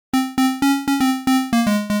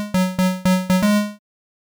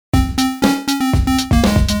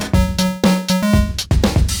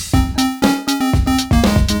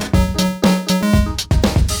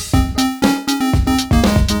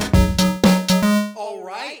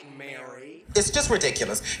It's just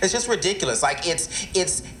ridiculous. It's just ridiculous. Like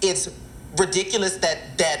it's ridiculous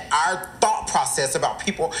that our thought process about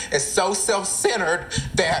people is so self-centered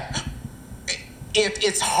that if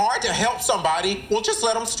it's hard to help somebody, we'll just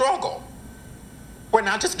let them struggle. We're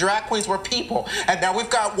not just drag queens, we're people. And now we've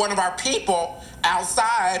got one of our people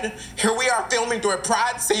outside. Here we are filming during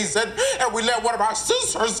Pride season, and we let one of our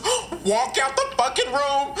sisters walk out the fucking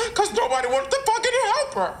room because nobody wanted to fucking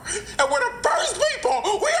help her. And we're the first people,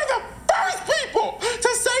 we are the first people to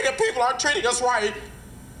say that people aren't treating us right.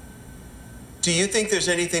 Do you think there's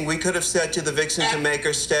anything we could have said to the Vixen to make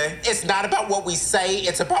her stay? It's not about what we say,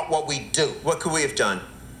 it's about what we do. What could we have done?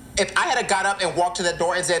 If I had got up and walked to that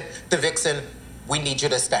door and said, the Vixen, we need you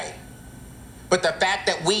to stay. But the fact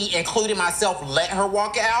that we, including myself, let her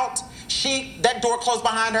walk out, that door closed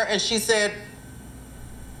behind her and she said,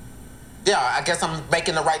 yeah, I guess I'm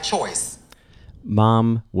making the right choice.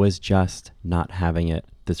 Mom was just not having it,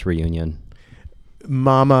 this reunion.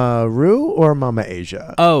 Mama Rue or Mama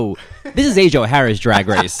Asia? Oh, this is Asia O'Hara's Drag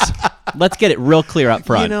Race. Let's get it real clear up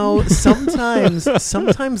front. You know, sometimes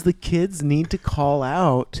the kids need to call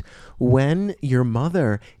out when your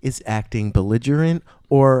mother is acting belligerent,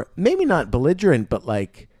 or maybe not belligerent, but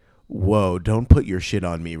like, whoa, don't put your shit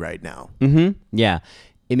on me right now. Mm-hmm. Yeah.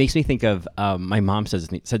 It makes me think of, my mom said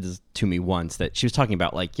this to me once, that she was talking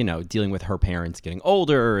about, like, you know, dealing with her parents getting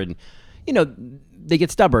older, and, you know, they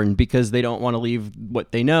get stubborn because they don't want to leave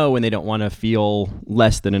what they know and they don't want to feel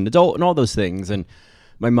less than an adult and all those things. And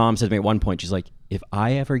my mom said to me at one point, she's like, if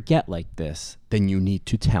I ever get like this, then you need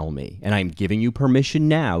to tell me. And I'm giving you permission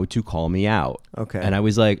now to call me out. Okay. And I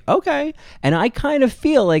was like, okay. And I kind of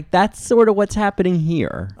feel like that's sort of what's happening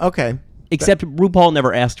here. Okay. Except RuPaul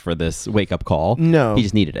never asked for this wake-up call. No. He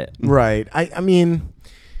just needed it. Right. I mean,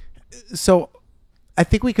 so I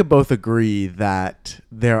think we could both agree that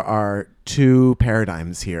there are two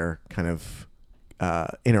paradigms here kind of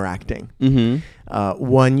interacting. Mm-hmm.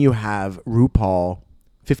 One, you have RuPaul,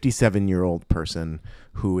 57-year-old person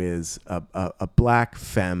who is a black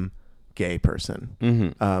femme gay person,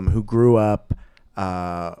 mm-hmm. Who grew up,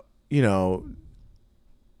 you know,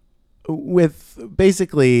 with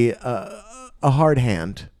basically a hard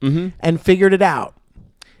hand, mm-hmm. and figured it out.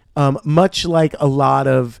 Much like a lot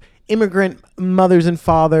of immigrant mothers and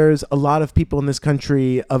fathers, a lot of people in this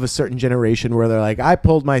country of a certain generation where they're like, I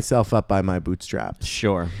pulled myself up by my bootstraps.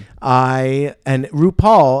 Sure. And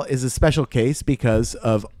RuPaul is a special case because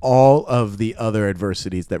of all of the other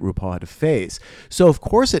adversities that RuPaul had to face. So of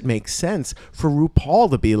course it makes sense for RuPaul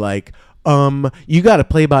to be like, you got to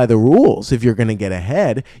play by the rules if you're going to get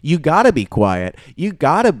ahead. You got to be quiet. You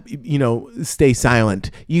got to, you know, stay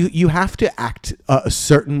silent. You have to act a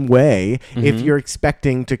certain way, mm-hmm. if you're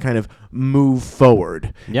expecting to kind of move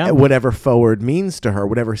forward. Yeah. Whatever forward means to her,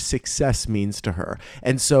 whatever success means to her.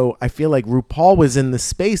 And so I feel like RuPaul was in the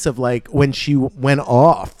space of like when she went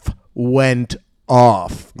off on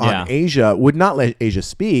Asia, would not let Asia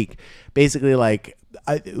speak, basically like,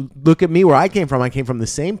 look at me where I came from. I came from the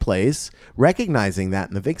same place, recognizing that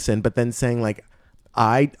in the Vixen, but then saying like,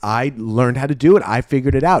 I learned how to do it. I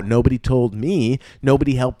figured it out. Nobody told me.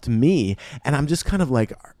 Nobody helped me. And I'm just kind of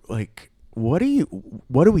like, what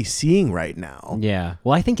are we seeing right now? Yeah.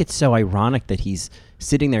 Well, I think it's so ironic that he's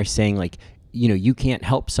sitting there saying like, you know, you can't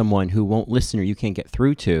help someone who won't listen or you can't get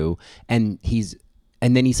through to. And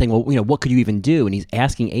then he's saying, well, you know, what could you even do? And he's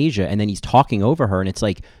asking Asia, and then he's talking over her. And it's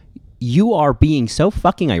like, you are being so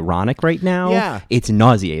fucking ironic right now. Yeah. It's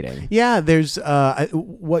nauseating. Yeah, there's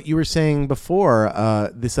what you were saying before,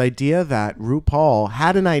 this idea that RuPaul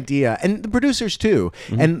had an idea, and the producers too.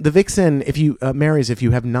 Mm-hmm. And the Vixen, if you, Marys, if you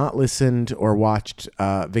have not listened or watched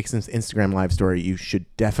Vixen's Instagram live story, you should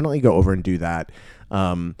definitely go over and do that.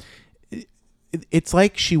 It's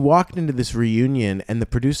like she walked into this reunion and the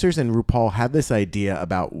producers and RuPaul had this idea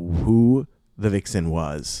about who the Vixen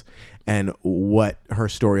was and what her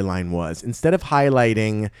storyline was. Instead of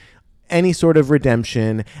highlighting any sort of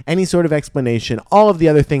redemption, any sort of explanation, all of the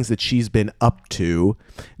other things that she's been up to,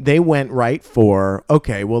 they went right for,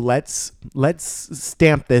 okay, well, let's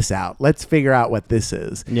stamp this out. Let's figure out what this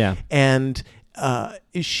is. Yeah. And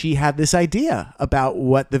she had this idea about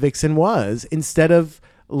what the Vixen was instead of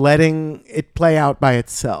letting it play out by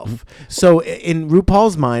itself. So in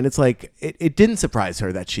RuPaul's mind, it's like it didn't surprise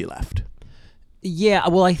her that she left. Yeah,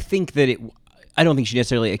 well, I think that I don't think she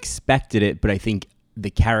necessarily expected it, but I think the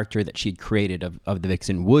character that she'd created of the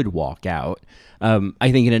Vixen would walk out. I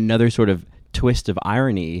think in another sort of twist of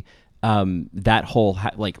irony, that whole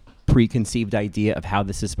preconceived idea of how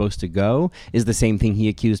this is supposed to go is the same thing he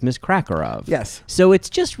accused Miss Cracker of. Yes. So it's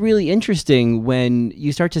just really interesting when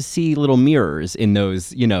you start to see little mirrors in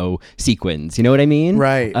those, sequins. You know what I mean?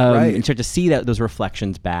 Right, right. And start to see those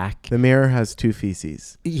reflections back. The mirror has two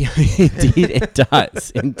feces. Yeah, indeed it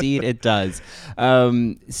does. Indeed it does.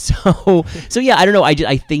 So yeah, I don't know.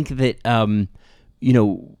 I think that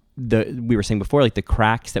we were saying before, like the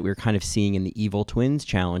cracks that we were kind of seeing in the Evil Twins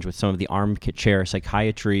challenge with some of the armchair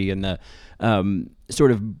psychiatry and the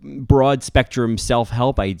sort of broad spectrum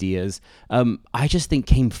self-help ideas, I just think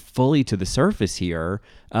came fully to the surface here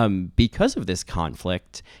because of this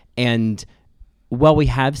conflict. And while we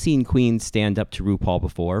have seen queens stand up to RuPaul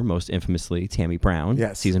before, most infamously Tammy Brown,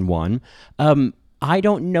 yes. season 1, I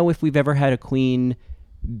don't know if we've ever had a queen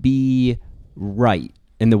be right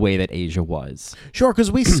in the way that Asia was. Sure,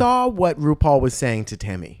 because we saw what RuPaul was saying to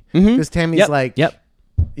Tammy. Because Tammy's well,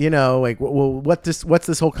 what's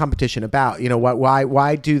this whole competition about?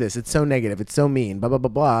 Why do this? It's so negative. It's so mean. Blah blah blah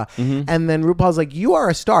blah. And then RuPaul's like, you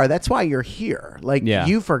are a star. That's why you're here.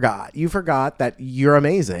 You forgot that you're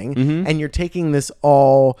amazing, and you're taking this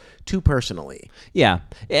all too personally. Yeah,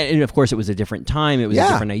 and of course it was a different time. It was a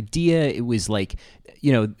different idea. It was like,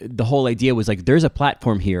 the whole idea was like, there's a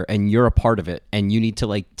platform here and you're a part of it and you need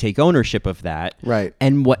to take ownership of that. Right.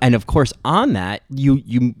 And of course on that,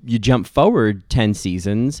 you jump forward 10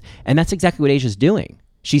 seasons and that's exactly what Asia's doing.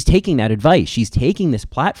 She's taking that advice. She's taking this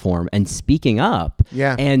platform and speaking up.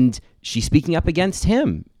 Yeah. And she's speaking up against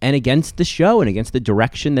him and against the show and against the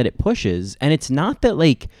direction that it pushes. And it's not that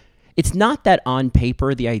on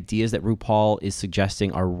paper the ideas that RuPaul is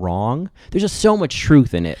suggesting are wrong. There's just so much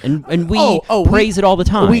truth in it, and we praise it all the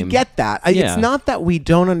time. We get that. It's not that we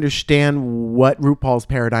don't understand what RuPaul's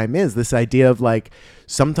paradigm is. This idea of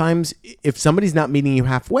sometimes if somebody's not meeting you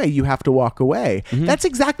halfway, you have to walk away. That's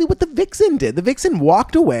exactly what the Vixen did. The Vixen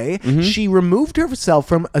walked away. She removed herself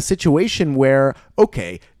from a situation where,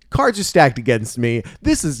 cards are stacked against me.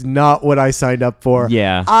 This is not what I signed up for.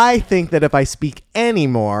 Yeah. I think that if I speak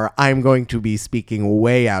anymore, I'm going to be speaking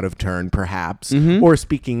way out of turn, perhaps, or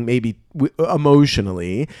speaking maybe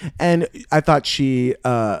emotionally. And I thought she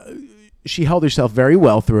held herself very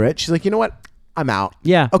well through it. She's like, you know what? I'm out.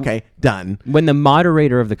 Yeah. Okay, done. When the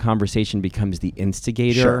moderator of the conversation becomes the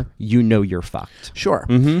instigator, you're fucked. Sure.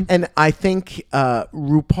 And I think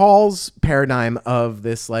RuPaul's paradigm of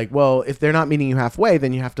this, if they're not meeting you halfway,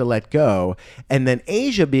 then you have to let go. And then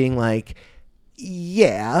Asia being like,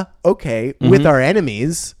 yeah, okay, with our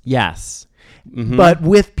enemies. Yes. But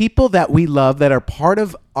with people that we love that are part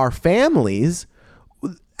of our families,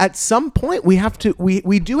 at some point we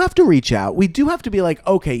do have to reach out. We do have to be like,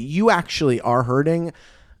 okay, you actually are hurting.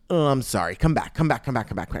 Oh, I'm sorry. Come back.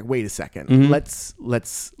 Wait a second. Let's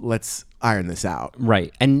iron this out.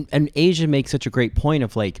 Right. And Asia makes such a great point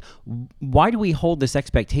of why do we hold this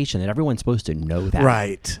expectation that everyone's supposed to know that?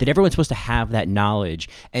 Right. That everyone's supposed to have that knowledge.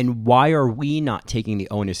 And why are we not taking the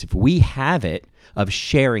onus if we have it of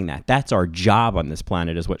sharing that? That's our job on this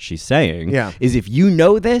planet, is what she's saying. Yeah. Is if you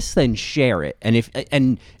know this, then share it.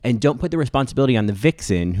 And and don't put the responsibility on the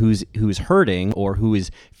Vixen who's hurting or who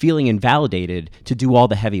is feeling invalidated to do all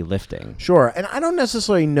the heavy lifting. Sure. And I don't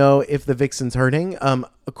necessarily know if the Vixen's hurting.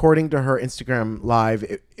 According to her Instagram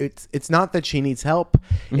live, it's not that she needs help.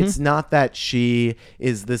 It's not that she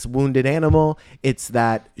is this wounded animal. It's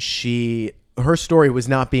that her story was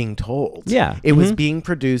not being told. Yeah. It was being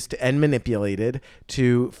produced and manipulated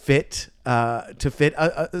to fit a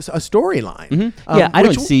storyline. I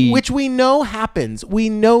don't see... Which we know happens. We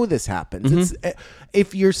know this happens.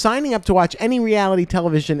 If you're signing up to watch any reality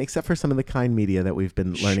television, except for some of the kind media that we've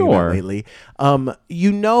been learning about lately,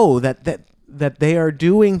 you know that they are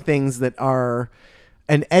doing things that are...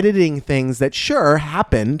 and editing things that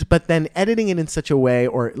happened, but then editing it in such a way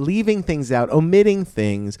or leaving things out, omitting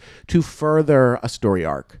things to further a story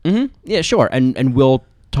arc. Yeah, sure. And we'll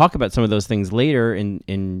talk about some of those things later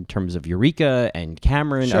in terms of Eureka and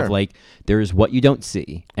Cameron of there's what you don't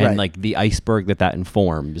see and the iceberg that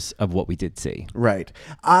informs of what we did see. Right.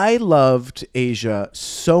 I loved Asia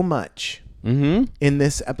so much in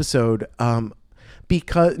this episode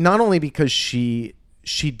because not only because she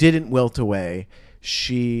didn't wilt away,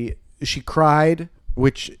 she cried,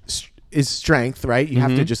 which is strength, right? You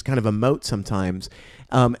have to just kind of emote sometimes.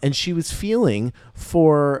 And she was feeling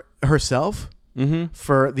for herself,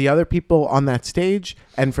 for the other people on that stage,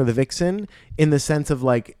 and for the Vixen in the sense of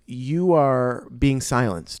you are being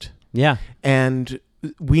silenced. Yeah. And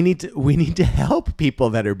we need to help people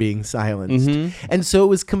that are being silenced. And so it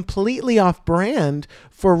was completely off brand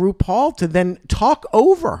for RuPaul to then talk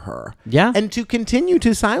over her. Yeah. And to continue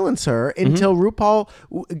to silence her until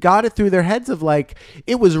RuPaul got it through their heads of like,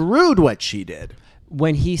 it was rude what she did.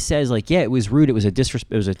 When he says like, yeah, it was rude. It was a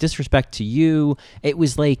disrespect to you. It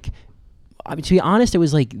was like, I mean, to be honest, it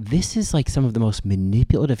was like, this is like some of the most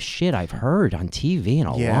manipulative shit I've heard on TV in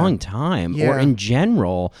a long time, or in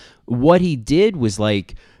general. What he did was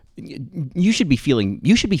like, you should be feeling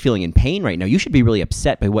in pain right now. You should be really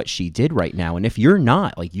upset by what she did right now. And if you're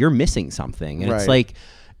not, like, you're missing something. And it's like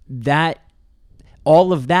that.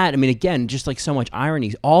 All of that, I mean, again, just like so much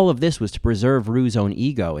irony, all of this was to preserve Rue's own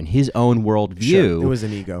ego and his own worldview. Sure, it was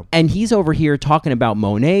an ego. And he's over here talking about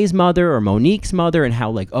Monet's mother or Monique's mother and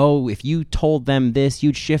how, like, oh, if you told them this,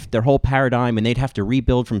 you'd shift their whole paradigm and they'd have to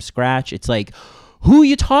rebuild from scratch. It's like, who are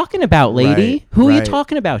you talking about, lady? Right, Who are you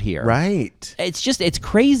talking about here? Right. It's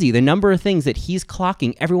crazy, the number of things that he's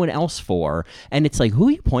clocking everyone else for. And it's like, who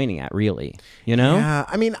are you pointing at, really? You know? Yeah.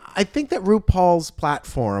 I mean, I think that RuPaul's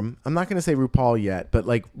platform, I'm not going to say RuPaul yet, but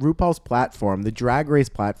like RuPaul's platform, the Drag Race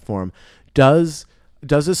platform, does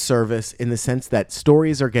a service in the sense that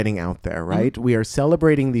stories are getting out there, right? We are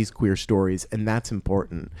celebrating these queer stories, and that's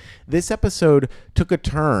important. This episode took a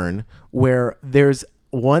turn where there's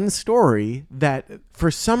one story that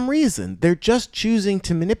for some reason they're just choosing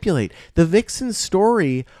to manipulate. The Vixen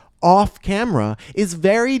story off camera is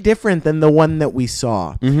very different than the one that we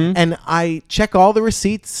saw. And I check all the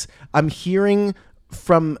receipts. I'm hearing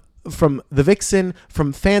from the Vixen,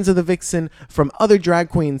 from fans of the Vixen, from other drag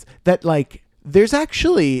queens that like there's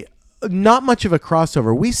actually not much of a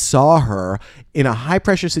crossover. We saw her in a high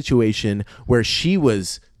pressure situation where she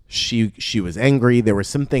was angry. There were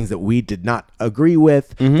some things that we did not agree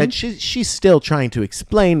with that she's still trying to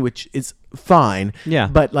explain, which is fine. Yeah.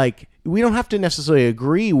 But like, we don't have to necessarily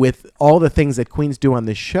agree with all the things that queens do on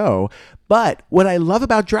this show. But what I love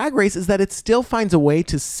about Drag Race is that it still finds a way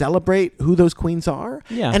to celebrate who those queens are.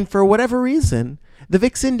 Yeah. And for whatever reason, the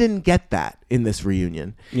Vixen didn't get that in this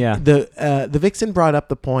reunion. Yeah. The Vixen brought up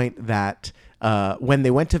the point that when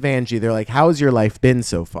they went to Vanjie, they're like, how's your life been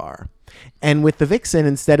so far? And with the Vixen,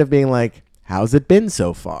 instead of being like, how's it been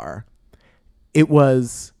so far? It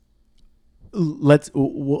was, let's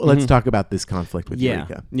talk about this conflict with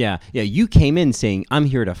Eureka. Yeah. You came in saying, I'm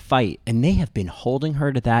here to fight. And they have been holding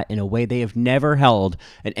her to that in a way they have never held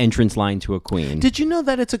an entrance line to a queen. Did you know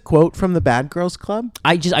that it's a quote from the Bad Girls Club?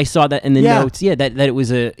 I saw that in the notes. Yeah, that it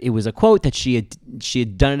was a quote that she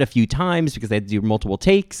had done it a few times because they had to do multiple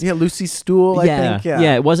takes. Yeah, Lucy Stool, I think.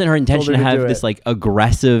 Yeah, it wasn't her intention her to to have do this it. like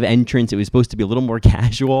aggressive entrance. It was supposed to be a little more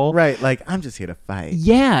casual. Right, like, I'm just here to fight.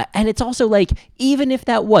 Yeah, and it's also like, even if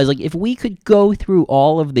that was, like, if we could go through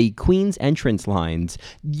all of the Queen's entrance lines,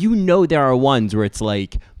 you know there are ones where it's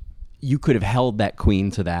like, you could have held that queen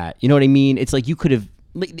to that. You know what I mean? It's like you could have,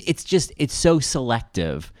 it's so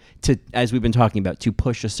selective to, as we've been talking about, to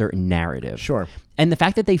push a certain narrative. Sure. And the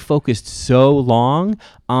fact that they focused so long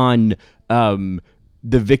on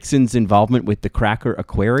the Vixen's involvement with the Cracker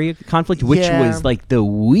Aquaria conflict, which was like the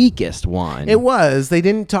weakest one. It was. They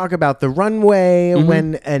didn't talk about the runway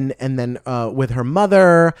when and then with her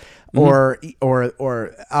mother, or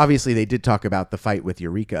obviously they did talk about the fight with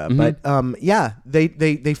Eureka, but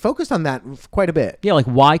they focused on that quite a bit. Yeah, like,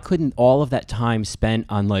 why couldn't all of that time spent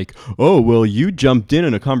on like, oh, well, you jumped in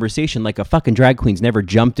on a conversation like a fucking drag queen's never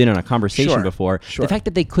jumped in on a conversation before. Sure. The fact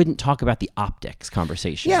that they couldn't talk about the optics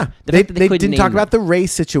conversation. Yeah, The they fact that didn't couldn't talk name- about the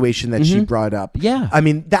race situation that she brought up. Yeah. I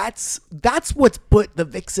mean, that's what's put the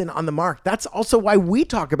Vixen on the mark. That's also why we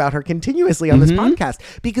talk about her continuously on this podcast,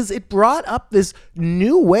 because it brought up this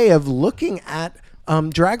new way of looking at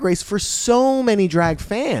Drag Race for so many drag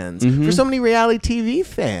fans, for so many reality TV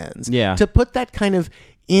fans. Yeah. To put that kind of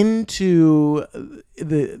into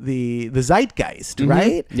the zeitgeist,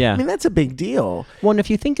 right? Yeah. I mean, that's a big deal. Well, and if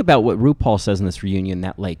you think about what RuPaul says in this reunion,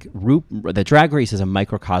 that like the Drag Race is a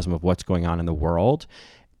microcosm of what's going on in the world.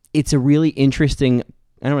 It's a really interesting,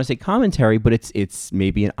 I don't want to say commentary, but it's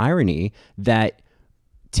maybe an irony that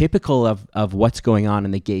typical of what's going on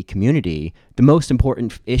in the gay community, the most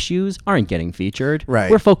important issues aren't getting featured. Right.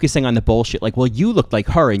 We're focusing on the bullshit. Like, well, you looked like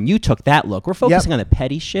her and you took that look. We're focusing on the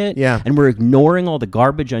petty shit. Yeah. And we're ignoring all the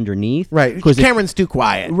garbage underneath. Right. Because Cameron's too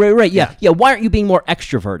quiet. Right. Yeah. Why aren't you being more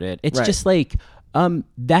extroverted? It's Right. just like,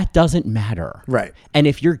 that doesn't matter. Right. And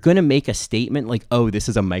if you're going to make a statement like, oh, this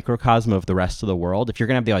is a microcosm of the rest of the world, if you're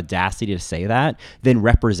going to have the audacity to say that, then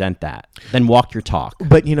represent that. Then walk your talk.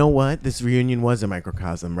 But you know what? This reunion was a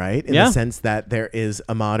microcosm, right? In the sense that there is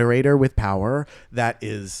a moderator with power that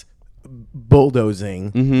is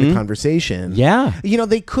bulldozing the conversation. Yeah. You know,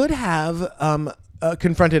 they could have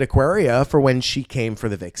confronted Aquaria for when she came for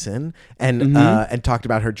the Vixen and talked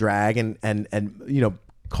about her drag and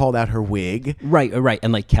called out her wig. Right,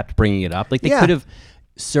 and like kept bringing it up. Like they could have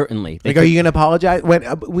certainly. Like, are you going to apologize? When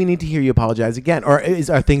we need to hear you apologize again, or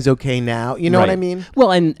are things okay now? You know what I mean?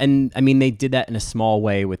 Well, and I mean they did that in a small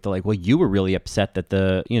way with the like. Well, you were really upset that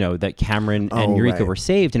that Cameron and Eureka were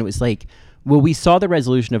saved, and it was like. Well, we saw the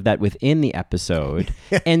resolution of that within the episode,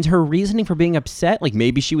 and her reasoning for being upset, like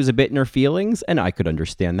maybe she was a bit in her feelings, and I could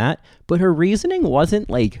understand that, but her reasoning wasn't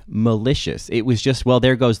like malicious. It was just, well,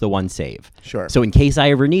 there goes the one save. Sure. So in case I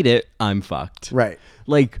ever need it, I'm fucked. Right.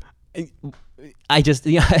 Like, I just,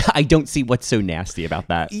 I don't see what's so nasty about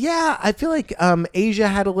that. Yeah, I feel like Asia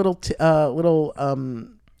had a little, she had a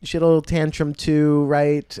little tantrum too,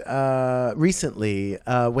 right? Recently,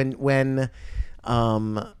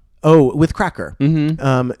 with Cracker.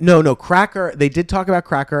 Mm-hmm. No, Cracker. They did talk about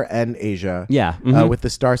Cracker and Asia. Yeah. Mm-hmm. With the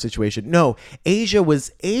star situation. No,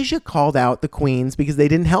 Asia called out the queens because they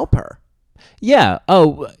didn't help her. Yeah.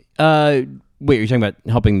 Oh, wait, you're talking about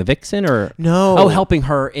helping the Vixen or? No. Oh, helping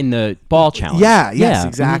her in the ball challenge. Yeah. Yes, yeah.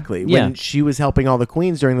 exactly. Mm-hmm. When she was helping all the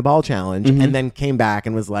queens during the ball challenge and then came back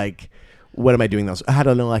and was like, what am I doing those? I had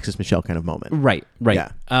an Alexis Michelle kind of moment. Right.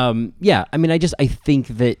 Yeah. Yeah. I mean, I think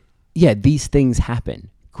that, these things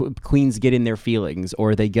happen. Queens get in their feelings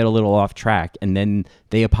or they get a little off track and then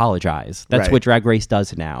they apologize. That's what Drag Race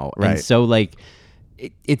does now. Right. And so like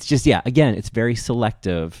it's just again, it's very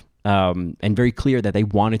selective and very clear that they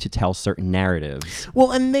wanted to tell certain narratives.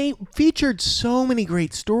 Well, and they featured so many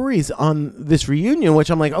great stories on this reunion, which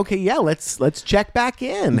I'm like, okay, yeah, let's check back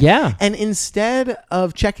in. Yeah. And instead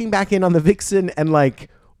of checking back in on the Vixen and like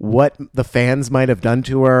what the fans might have done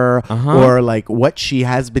to her or like what she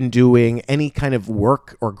has been doing, any kind of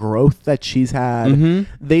work or growth that she's had.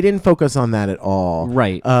 They didn't focus on that at all.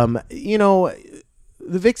 Right.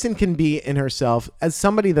 The Vixen can be in herself as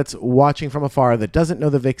somebody that's watching from afar that doesn't know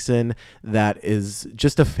the Vixen, that is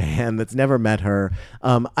just a fan that's never met her.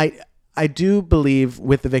 I do believe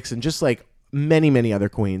with the Vixen, just like many other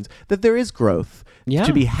queens, that there is growth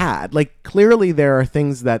to be had. Like clearly there are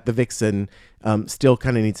things that the Vixen still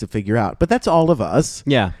kind of needs to figure out, but that's all of us.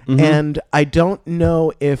 Yeah. And I don't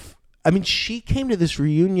know she came to this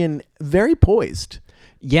reunion very poised.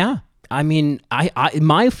 Yeah. I mean,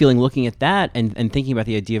 my feeling looking at that and thinking about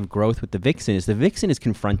the idea of growth with the Vixen is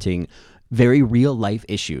confronting very real life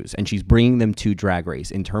issues, and she's bringing them to Drag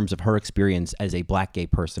Race in terms of her experience as a Black gay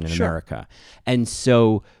person in America. And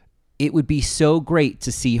so it would be so great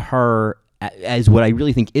to see her as what I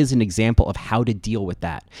really think is an example of how to deal with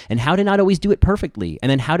that and how to not always do it perfectly, and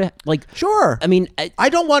then how to like. Sure. I mean, I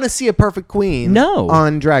don't want to see a perfect queen.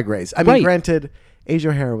 On Drag Race. I mean, granted, Asia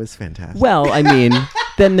O'Hara was fantastic. Well, I mean,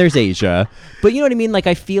 then there's Asia, but you know what I mean. Like,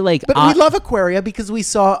 I feel like, but we love Aquaria because we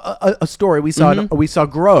saw a story. We saw we saw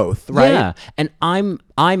growth, right? Yeah, and I'm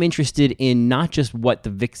interested in not just what the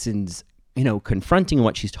Vixen's confronting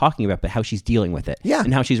what she's talking about, but how she's dealing with it. Yeah,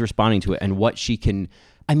 and how she's responding to it, and what she can.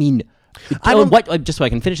 I mean. Just so I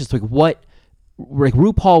can finish this, like what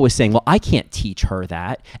RuPaul was saying, well, I can't teach her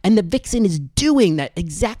that. And the Vixen is doing that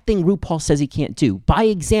exact thing RuPaul says he can't do. By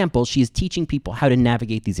example, she is teaching people how to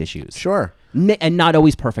navigate these issues. Sure. And not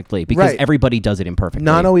always perfectly, because everybody does it imperfectly.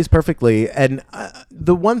 Not always perfectly. And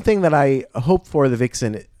the one thing that I hope for the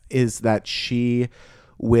Vixen is that she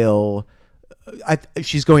will...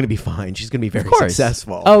 she's going to be fine. She's going to be very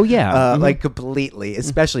successful. Oh, yeah. Like completely,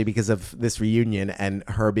 especially because of this reunion and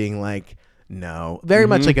her being like, no. Very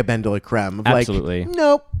much like a Ben de la Creme. Of Absolutely. Like,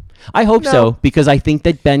 nope. I hope so, because I think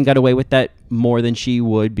that Ben got away with that more than she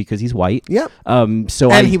would because he's white. Yep.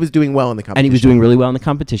 He was doing well in the competition. And he was doing really well in the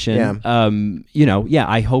competition. Yeah.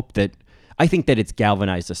 I think that it's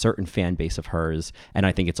galvanized a certain fan base of hers, and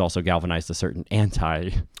I think it's also galvanized a certain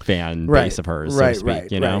anti-fan base of hers, so to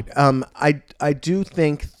speak. I do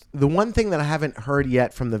think the one thing that I haven't heard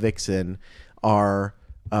yet from the Vixen are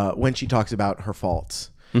when she talks about her faults.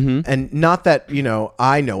 And not that,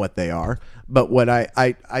 I know what they are, but what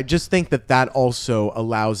I just think that also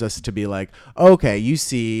allows us to be like, okay, you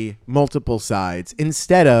see multiple sides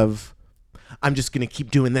instead of, I'm just going to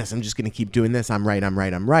keep doing this. I'm just going to keep doing this. I'm right.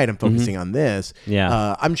 I'm focusing on this.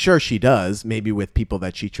 Yeah. I'm sure she does, maybe with people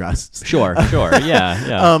that she trusts. Sure.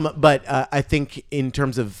 Yeah. But I think in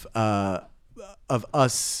terms of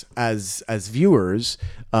us as viewers,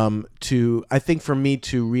 I think for me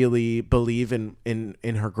to really believe in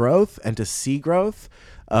her growth and to see growth,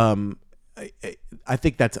 I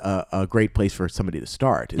think that's a great place for somebody to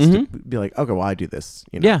start is to be like, okay, well, I do this.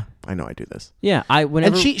 You know, Yeah. I know I do this. Yeah,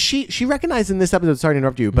 whenever And she recognized in this episode, sorry to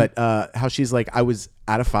interrupt you, but how she's like, I was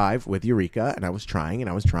out of 5 with Eureka, and I was trying,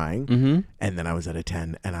 and then I was at a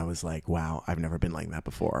 10, and I was like, wow, I've never been like that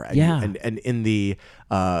before. And, Yeah. and in the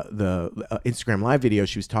Instagram live video,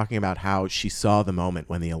 she was talking about how she saw the moment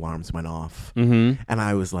when the alarms went off, and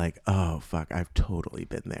I was like, oh fuck, I've totally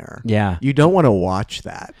been there. Yeah. You don't want to watch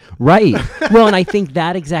that. Right. Well, and I think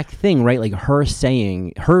that exact thing, right? Like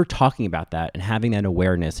her talking about that and having that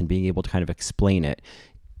awareness and being able to kind of explain it,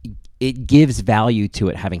 it gives value to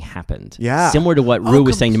it having happened. Yeah. Similar to what Rue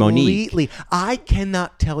was saying to Monique. Completely. I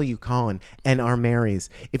cannot tell you, Colin and our Marys,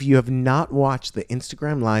 if you have not watched the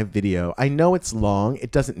Instagram live video, I know it's long.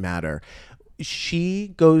 It doesn't matter. She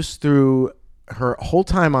goes through her whole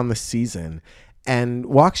time on the season and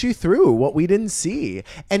walks you through what we didn't see.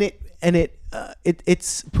 And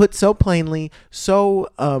it's put so plainly, so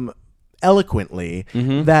eloquently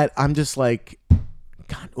that I'm just like,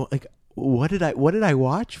 God, like, what did I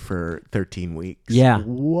watch for 13 weeks? Yeah.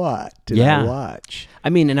 What did I watch? I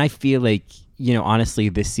mean, and I feel like, honestly,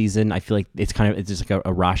 this season, I feel like it's just like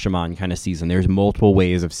a Rashomon kind of season. There's multiple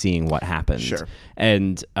ways of seeing what happened. Sure.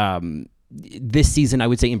 And this season, I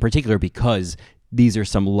would say in particular, because these are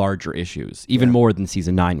some larger issues, even more than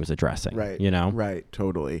season 9 was addressing. Right. Right.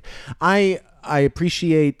 Totally. I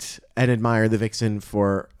appreciate and admire the Vixen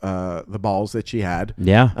for the balls that she had.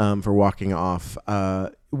 Yeah. For walking off. I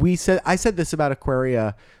said this about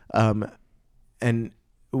Aquaria, and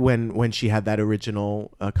when she had that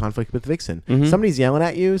original conflict with Vixen, somebody's yelling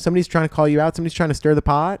at you, somebody's trying to call you out, somebody's trying to stir the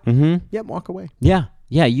pot. Yeah, walk away. Yeah.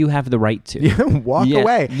 Yeah. You have the right to. Yeah, walk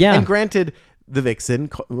away. Yeah. And granted, the Vixen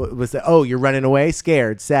was you're running away,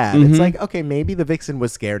 scared, sad. It's like, okay, maybe the Vixen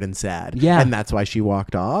was scared and sad. Yeah. And that's why she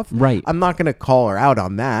walked off. Right. I'm not going to call her out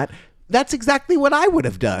on that. That's exactly what I would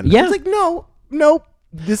have done. Yeah. It's like, nope.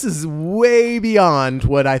 This is way beyond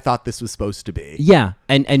what I thought this was supposed to be. Yeah.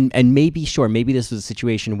 And maybe this was a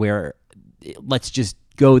situation where let's just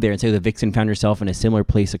go there and say the Vixen found herself in a similar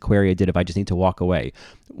place Aquaria did if I just need to walk away.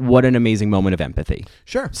 What an amazing moment of empathy.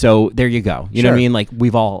 Sure. So there you go. You know what I Sure. mean? Like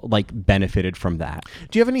we've all benefited from that.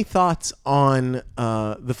 Do you have any thoughts on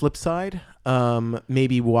the flip side?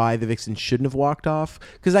 Maybe why the Vixen shouldn't have walked off?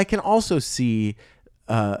 Because I can also see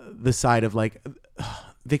the side of like,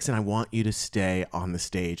 Vixen, I want you to stay on the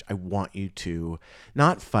stage. I want you to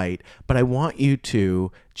not fight, but I want you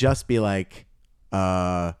to just be like,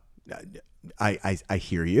 I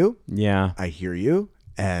hear you. Yeah. I hear you.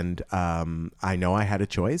 And I know I had a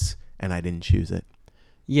choice and I didn't choose it.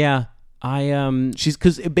 Yeah.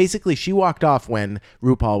 Because basically she walked off when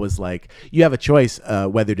RuPaul was like, you have a choice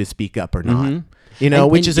whether to speak up or not.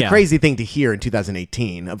 Which is a crazy thing to hear in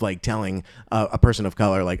 2018 of like telling a person of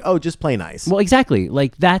color like, oh, just play nice. Well, exactly.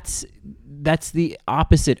 Like that's the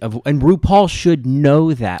opposite of, and RuPaul should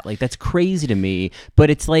know that. Like that's crazy to me.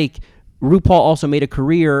 But it's like RuPaul also made a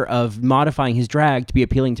career of modifying his drag to be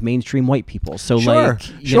appealing to mainstream white people. So sure.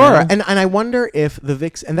 you know? And I wonder if the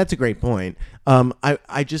Vixen, and that's a great point.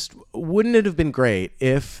 I just, wouldn't it have been great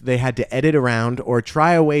if they had to edit around or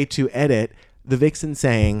try a way to edit the Vixen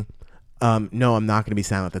saying, no, I'm not going to be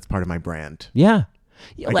silent. That's part of my brand. Yeah.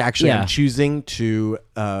 I'm choosing to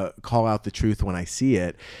call out the truth when I see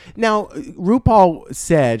it. Now, RuPaul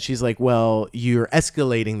said, she's like, well, you're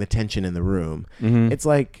escalating the tension in the room. It's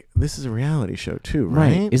like, this is a reality show too,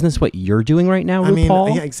 right? Isn't this what you're doing right now, I RuPaul?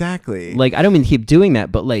 mean, yeah, exactly. Like, I don't mean to keep doing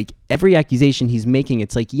that, but like every accusation he's making,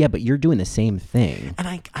 it's like, yeah, but you're doing the same thing.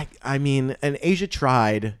 And I mean, and Asia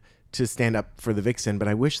tried to stand up for the Vixen, but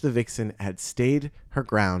I wish the Vixen had stayed her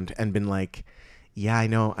ground and been like, yeah, I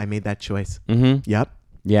know, I made that choice. Yep.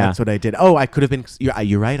 Yeah. That's what I did. Oh, I could have been.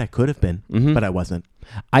 You're right. I could have been, but I wasn't.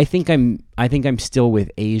 I think I'm still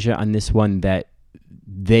with Asia on this one, that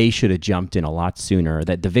they should have jumped in a lot sooner,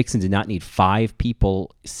 that the Vixen did not need 5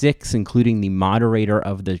 people, 6, including the moderator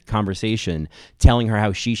of the conversation, telling her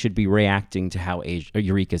how she should be reacting to how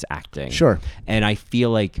Eureka's acting. Sure. And I feel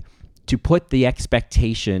like to put the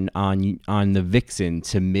expectation on the Vixen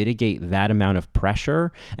to mitigate that amount of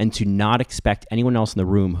pressure and to not expect anyone else in the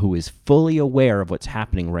room who is fully aware of what's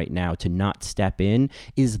happening right now to not step in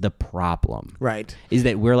is the problem. Right. Is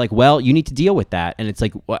that we're like, well, you need to deal with that. And it's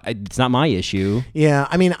like, well, it's not my issue. Yeah.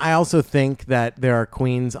 I mean, I also think that there are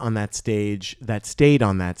queens on that stage that stayed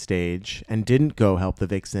on that stage and didn't go help the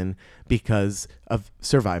Vixen because of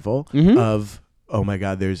survival, of oh my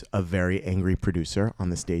God, there's a very angry producer on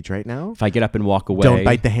the stage right now. If I get up and walk away, Don't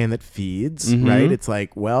bite the hand that feeds, right? It's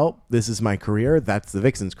like, well, this is my career. That's the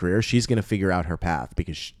Vixen's career. She's going to figure out her path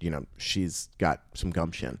because, she's got some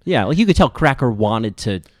gumption. Yeah, like you could tell Cracker wanted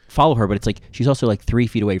to follow her, but it's like she's also like 3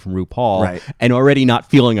 feet away from RuPaul, Right. and already not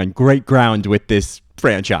feeling on great ground with this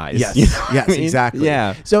franchise. Yes, You know what yes, I mean? exactly.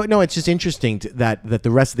 Yeah. So, no, it's just interesting that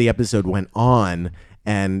the rest of the episode went on,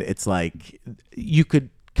 and it's like you could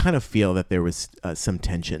kind of feel that there was some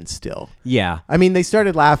tension still. Yeah. I mean, they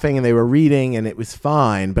started laughing and they were reading and it was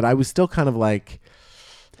fine, but I was still kind of like,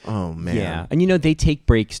 oh man. Yeah. And they take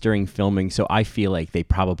breaks during filming, so I feel like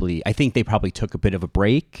I think they probably took a bit of a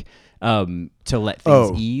break to let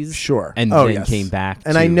things ease. Sure. And then came back.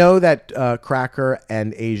 And I know that Cracker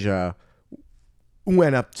and Asia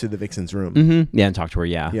went up to the Vixen's room. Mm-hmm. Yeah, and talked to her.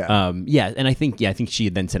 Yeah. Yeah. And I think she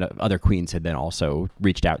had then said other queens had then also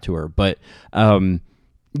reached out to her, but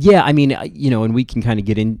yeah, I mean, and we can kind of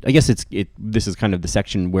get in. I guess this is kind of the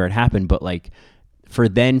section where it happened, but like for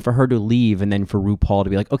her to leave and then for RuPaul to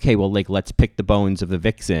be like, okay, well, like let's pick the bones of the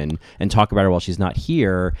Vixen and talk about her while she's not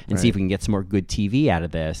here and see if we can get some more good TV out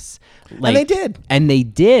of this. Like, And they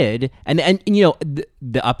did. And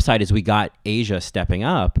the upside is we got Asia stepping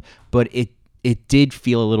up, but it did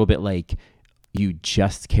feel a little bit like you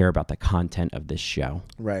just care about the content of this show.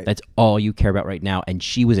 Right. That's all you care about right now. And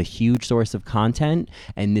she was a huge source of content,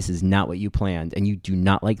 and this is not what you planned. And you do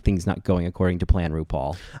not like things not going according to plan,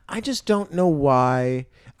 RuPaul. I just don't know why.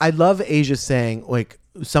 I love Asia saying, like,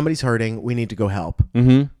 somebody's hurting, we need to go help.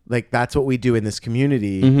 Mm-hmm. Like, that's what we do in this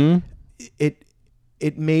community. Mm-hmm.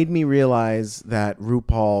 It made me realize that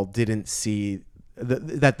RuPaul didn't see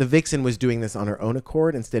that the Vixen was doing this on her own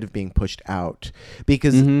accord instead of being pushed out.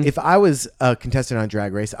 Because if I was a contestant on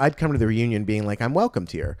Drag Race, I'd come to the reunion being like, I'm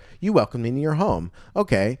welcomed here. You welcomed me into your home.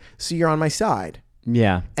 Okay, so you're on my side.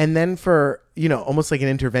 Yeah. And then for, almost like an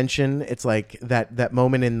intervention, it's like that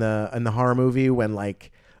moment in the horror movie when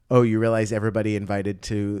like, oh, you realize everybody invited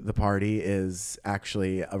to the party is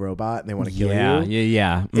actually a robot and they want to kill you.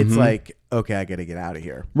 Yeah. It's like, okay, I got to get out of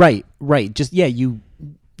here. Right. Just,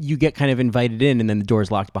 you get kind of invited in and then the door's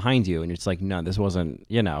locked behind you and it's like, no, this wasn't,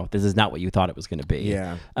 this is not what you thought it was going to be.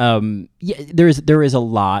 Yeah. There is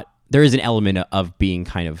an element of being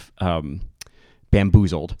kind of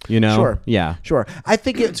bamboozled, Sure. Yeah. Sure. I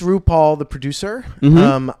think it's RuPaul, the producer.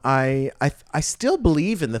 Mm-hmm. I still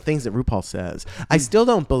believe in the things that RuPaul says. I still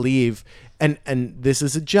don't believe, and this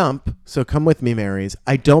is a jump, so come with me, Marys.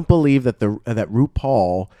 I don't believe that that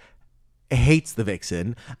RuPaul hates the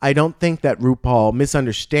Vixen. I don't think that RuPaul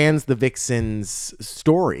misunderstands the Vixen's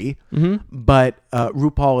story, but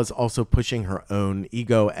RuPaul is also pushing her own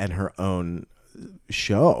ego and her own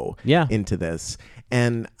show into this.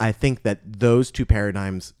 And I think that those two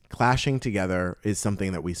paradigms clashing together is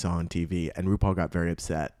something that we saw on TV, and RuPaul got very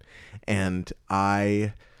upset. And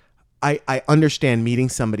I understand meeting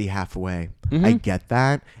somebody halfway. I get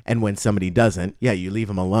that. And when somebody doesn't, you leave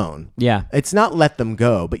them alone. Yeah. It's not let them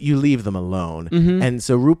go, but you leave them alone. And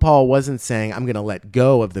so RuPaul wasn't saying, I'm going to let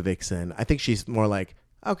go of the Vixen. I think she's more like,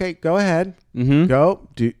 okay, go ahead. Go.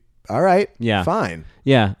 All right. Yeah. Fine.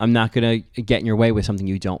 Yeah. I'm not going to get in your way with something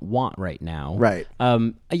you don't want right now. Right.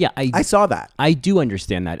 I saw that. I do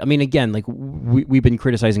understand that. I mean, again, like we've been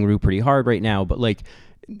criticizing Ru pretty hard right now, but like,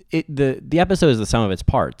 the episode is the sum of its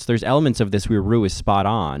parts. There's elements of this where Ru is spot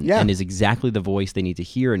on and is exactly the voice they need to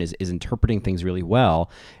hear and is interpreting things really well.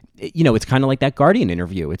 It's kind of like that Guardian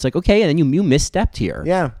interview. It's like, okay, and then you misstepped here.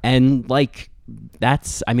 Yeah. And like,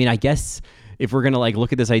 I guess if we're going to like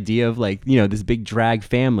look at this idea of like, this big drag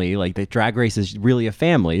family, like the Drag Race is really a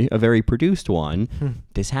family, a very produced one.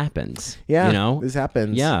 This happens. Yeah. This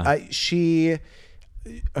happens. Yeah.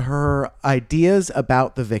 Her ideas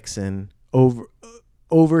about the Vixen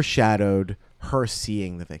overshadowed her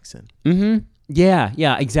seeing the Vixen.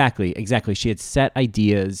 Yeah, exactly. She had set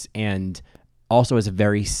ideas and also has a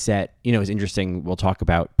very set, it's interesting, we'll talk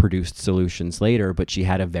about produced solutions later, but she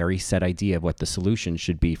had a very set idea of what the solution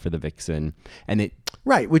should be for the Vixen. And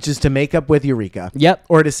right, which is to make up with Eureka. Yep.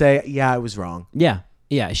 Or to say, I was wrong. Yeah,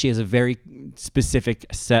 she has a very specific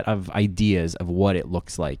set of ideas of what it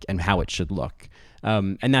looks like and how it should look.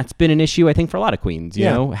 And that's been an issue, I think, for a lot of queens, you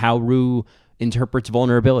know, how Ru interprets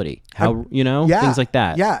vulnerability, things like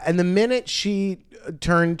that. Yeah, and the minute she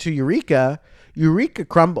turned to Eureka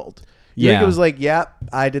crumbled. Eureka was like,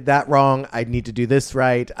 I did that wrong. I need to do this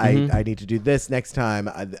right. I need to do this next time.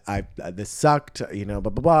 This sucked, blah, blah,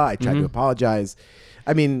 blah. I tried to apologize.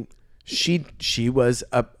 I mean, she was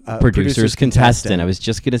a producer's contestant. I was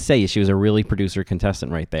just going to say, she was a really producer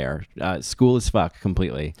contestant right there. School as fuck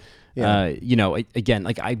completely. Again,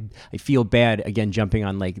 like I feel bad again jumping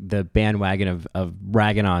on like the bandwagon of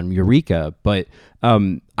ragging on Eureka, but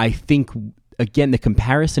I think again the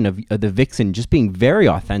comparison of the Vixen just being very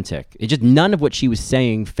authentic. It just none of what she was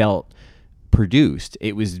saying felt produced.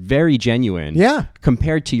 It was very genuine. Yeah.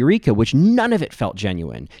 Compared to Eureka, which none of it felt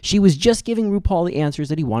genuine. She was just giving RuPaul the answers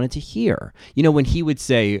that he wanted to hear. When he would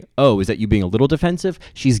say, "Oh, is that you being a little defensive?"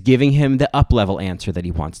 She's giving him the up-level answer that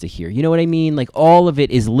he wants to hear. You know what I mean? Like all of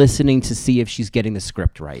it is listening to see if she's getting the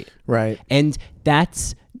script right. Right. And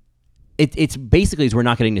that's it's basically we're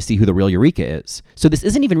not getting to see who the real Eureka is. So this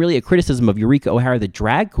isn't even really a criticism of Eureka O'Hara, the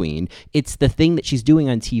drag queen. It's the thing that she's doing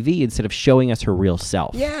on TV instead of showing us her real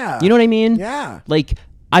self. Yeah. You know what I mean? Yeah. Like,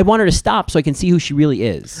 I want her to stop so I can see who she really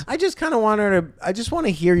is. I just kind of want her to. I just want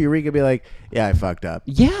to hear Eureka be like, "Yeah, I fucked up.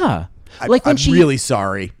 Yeah. Like when I'm really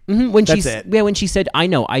sorry." When That's it. Yeah, when she said, "I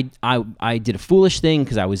know, I did a foolish thing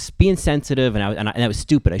because I was being sensitive and I was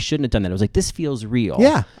stupid. I shouldn't have done that." I was like, "This feels real."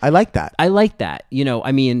 Yeah, I like that. I like that.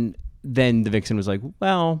 I mean. Then the Vixen was like,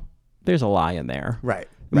 well, there's a lie in there. Right.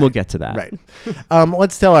 And we'll get to that. Right.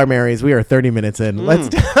 Let's tell our Marys. We are 30 minutes in. Let's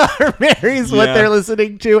tell our Marys what they're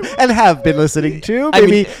listening to and have been listening to.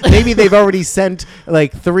 Maybe they've already sent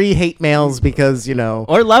like 3 hate mails because,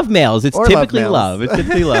 Or love mails. It's typically love. It's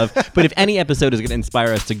typically love. But if any episode is going to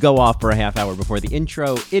inspire us to go off for a half hour before the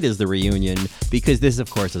intro, it is the reunion, because this, of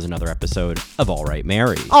course, is another episode of All Right,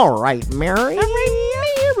 Mary. All right, Mary.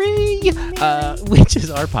 Which is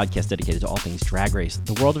our podcast dedicated to all things Drag Race,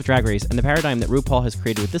 the world of Drag Race, and the paradigm that RuPaul has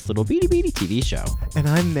created with this little beady TV show. And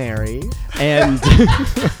I'm Mary. And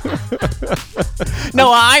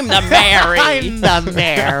no, I'm the Mary. I'm the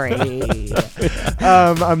Mary.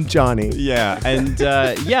 I'm Johnny. Yeah,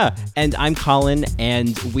 and I'm Colin,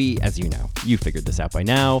 and we, as you know, you figured this out by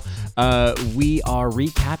now. We are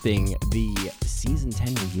recapping the season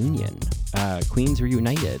 10 reunion. Queens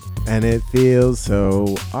Reunited. And it feels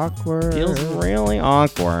so awkward. Feels really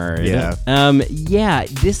awkward. Yeah.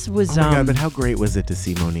 This was Oh my God, but how great was it to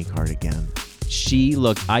see Monique Hart again? She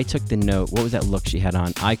looked, I took the note. What was that look she had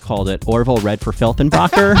on? I called it Orville Red for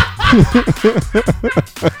Filthenbacher.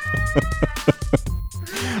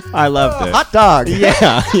 I loved it. Hot dog.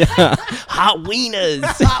 Yeah. Hot wieners.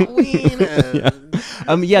 Hot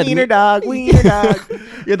wieners. Wiener dog.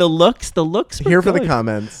 Yeah, the looks were Here for good. the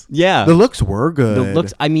comments. Yeah. The looks were good. The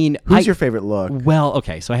looks, I mean. Who's your favorite look? Well,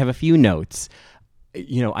 okay, so I have a few notes.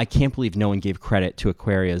 I can't believe no one gave credit to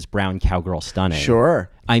Aquaria's brown cowgirl stunning. Sure.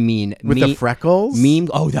 I mean, with the freckles?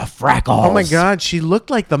 The freckles. Oh my God, she looked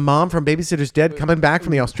like the mom from Babysitter's Dead coming back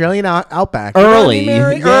from the Australian outback. Early.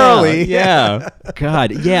 Early. Yeah.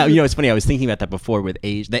 God. Yeah. It's funny. I was thinking about that before with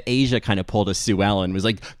Asia. That Asia kind of pulled a Sue Ellen, was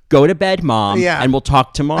like, "Go to bed, Mom, and we'll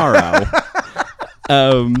talk tomorrow."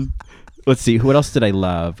 Let's see. What else did I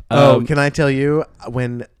love? Can I tell you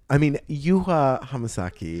when? I mean, Yuha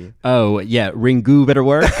Hamasaki. Oh yeah, Ringu better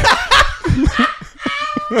work.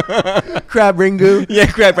 Crab Ringu. Yeah,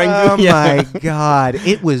 Crab Ringu. Oh my God.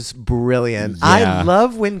 It was brilliant. Yeah. I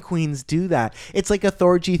love when queens do that. It's like a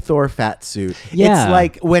Thorgy Thor fat suit. Yeah. It's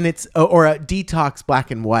like when it's, or a Detox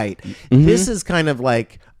black and white. Mm-hmm. This is kind of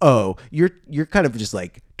like, oh, you're kind of just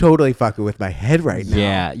like totally fucking with my head right now.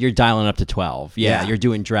 Yeah, you're dialing up to 12. Yeah, you're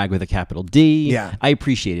doing drag with a capital D. Yeah. I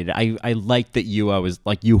appreciated it. I like that Yuha was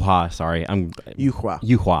like Yuha, sorry.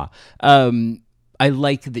 Yuhua. I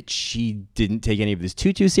like that she didn't take any of this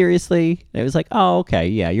too seriously. It was like, oh, okay,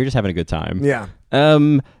 yeah, you're just having a good time. Yeah.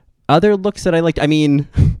 Other looks that I liked, I mean,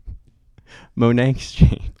 Monet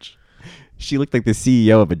Exchange. She looked like the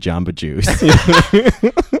CEO of a Jamba Juice.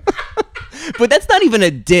 But that's not even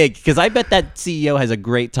a dig, because I bet that CEO has a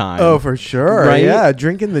great time. Oh, for sure. Right? Yeah,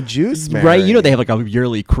 drinking the juice, Mary. Right? They have like a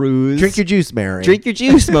yearly cruise. Drink your juice, Mary. Drink your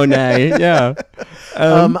juice, Monet. Yeah.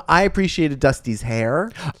 I appreciated Dusty's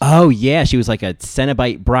hair. Oh, yeah. She was like a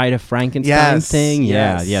Cenobite Bride of Frankenstein thing.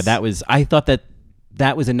 Yeah. Yes. Yeah. I thought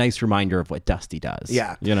that was a nice reminder of what Dusty does.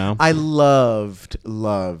 Yeah. I loved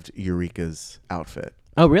Eureka's outfit.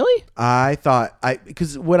 Oh, really? I thought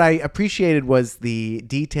because what I appreciated was the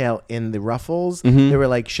detail in the ruffles. Mm-hmm. There were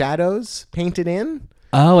like shadows painted in.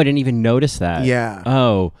 Oh, I didn't even notice that. Yeah.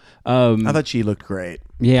 Oh. I thought she looked great.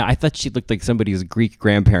 Yeah, I thought she looked like somebody's Greek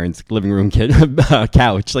grandparents' living room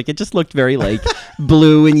couch. Like, it just looked very like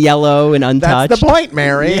blue and yellow and untouched. That's the point,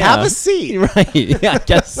 Mary. Yeah. Have a seat. Right. Yeah, I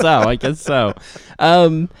guess so.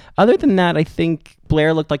 Other than that, I think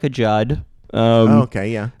Blair looked like a Judd.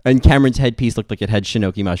 Okay, yeah. And Cameron's headpiece looked like it had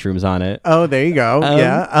Shinoki mushrooms on it. Oh, there you go.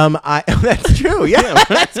 Yeah. That's true. Yeah,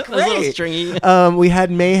 that's A little great. stringy. We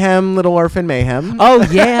had Mayhem, Little Orphan Mayhem. Oh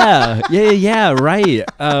yeah, yeah, right.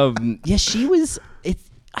 Yeah, she was.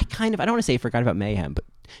 I don't want to say I forgot about Mayhem, but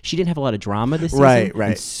she didn't have a lot of drama this season. Right.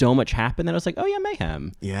 And so much happened that I was like, oh yeah,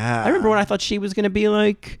 mayhem. Yeah. I remember when I thought she was going to be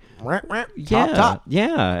like, top.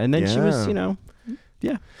 yeah. And then she was,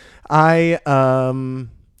 yeah. I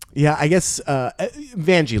guess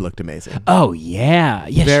Vanjie looked amazing. Oh yeah.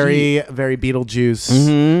 Yeah. Very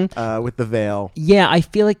Beetlejuice with the veil. Yeah, I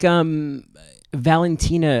feel like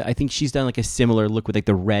Valentina, I think she's done like a similar look with like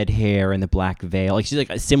the red hair and the black veil. Like she's like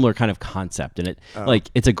a similar kind of concept, and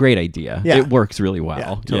it's a great idea. Yeah. It works really well.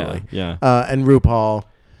 Yeah, totally. Yeah. And RuPaul.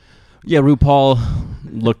 Yeah, RuPaul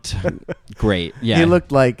looked great. Yeah. He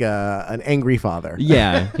looked like an angry father.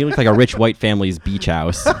 Yeah, he looked like a rich white family's beach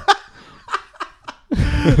house.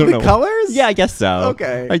 The colors? Yeah, I guess so.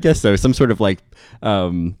 Okay. I guess so. Some sort of like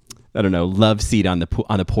I don't know, love seat on the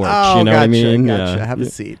porch. Oh, you know what I mean? Gotcha. Yeah. Have a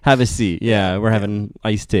seat. Have a seat. Yeah, we're having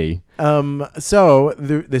iced tea. So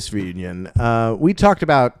this reunion, we talked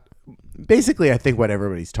about basically, I think, what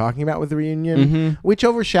everybody's talking about with the reunion, which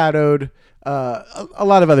overshadowed a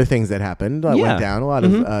lot of other things that happened. Went down a lot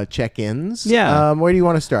of check-ins. Yeah. Where do you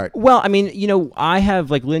want to start? Well, I mean, I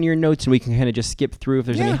have like linear notes, and we can kind of just skip through if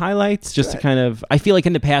there's any highlights. Just to kind of, I feel like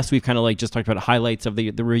in the past we've kind of like just talked about highlights of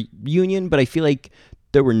the reunion, but I feel like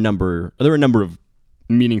there were a number of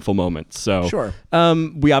meaningful moments. So sure.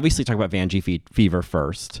 We obviously talk about Vanjie Fever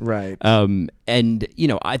first, right? And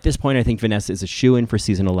at this point, I think Vanessa is a shoo-in for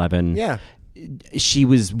season 11. Yeah. She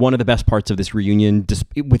was one of the best parts of this reunion,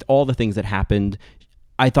 with all the things that happened.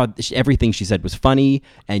 I thought everything she said was funny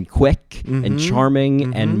and quick and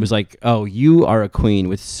charming, and was like, "Oh, you are a queen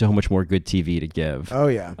with so much more good TV to give." Oh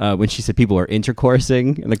yeah. When she said people are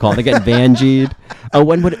intercoursing and they're getting Vanjied. Oh,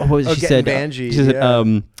 what was she said? Vanjied, she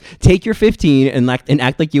said, "Take your 15 and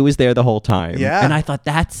act like you was there the whole time." Yeah. And I thought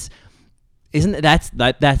that's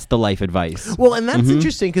the life advice. Well, and that's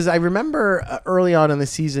interesting because I remember early on in the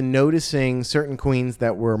season noticing certain queens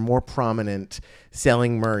that were more prominent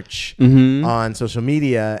selling merch on social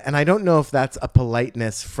media, and I don't know if that's a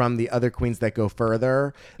politeness from the other queens that go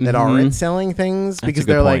further that aren't selling things because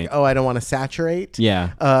they're like, oh, I don't want to saturate.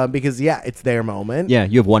 Yeah. Because it's their moment. Yeah,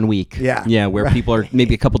 you have 1 week. Yeah. Where people are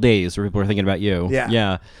maybe a couple days where people are thinking about you.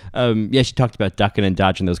 Yeah. Yeah. She talked about ducking and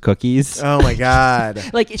dodging those cookies. Oh my God.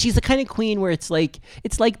 Like she's the kind of queen where it's like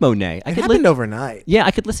Monet. It happened overnight. Yeah,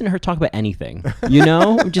 I could listen to her talk about anything.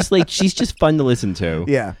 Just like she's just fun to listen to.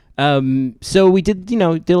 Yeah. So we did a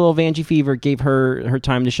little Vanjie Fever, gave her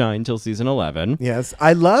time to shine till season 11. Yes.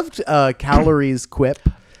 I loved Calorie's quip.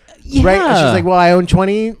 Yeah. Right? She's like, well, I own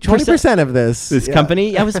 20% of this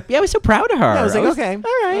company. I was so proud of her. I was like, okay.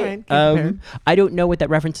 All right. I don't know what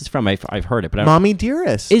that reference is from. I've heard it, but Mommy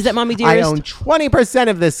Dearest. Is that Mommy Dearest? I own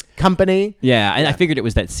 20% of this company. Yeah, and I figured it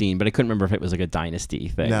was that scene, but I couldn't remember if it was like a dynasty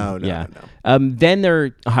thing. No. Then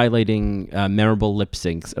they're highlighting memorable lip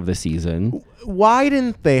syncs of the season. Why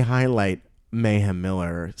didn't they highlight Mayhem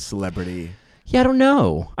Miller, celebrity? Yeah, I don't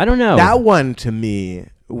know. That one to me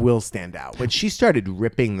will stand out. But she started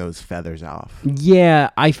ripping those feathers off.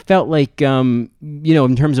 Yeah, I felt like in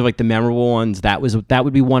terms of like the memorable ones, that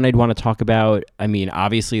would be one I'd want to talk about. I mean,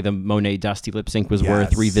 obviously the Monet Dusty lip sync was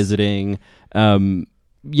worth revisiting.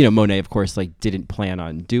 Monet, of course, like didn't plan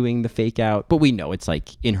on doing the fake out, but we know it's like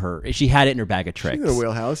she had it in her bag of tricks. She's in her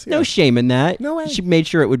wheelhouse. Yeah. No shame in that. No way. She made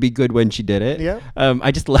sure it would be good when she did it. Yeah.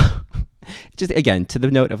 I just love, just again, to the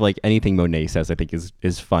note of like anything Monet says, I think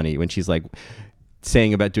is funny when she's like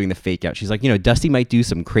saying about doing the fake out. She's like, Dusty might do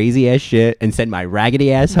some crazy ass shit and send my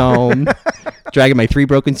raggedy ass home, dragging my 3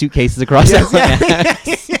 broken suitcases across ass.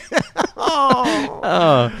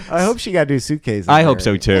 Oh, I hope she got to do suitcases. I hope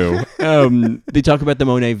so too. They talk about the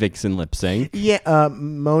Monet Vixen lip sync. Yeah,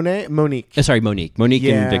 Monique. Monique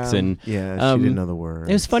and Vixen. Yeah, she didn't know the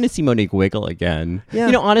word. It was fun to see Monique wiggle again.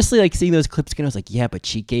 Yeah. Honestly, like seeing those clips again, I was like, yeah, but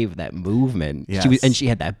she gave that movement. Yes. She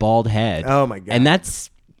had that bald head. Oh my God. And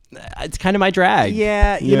it's kind of my drag.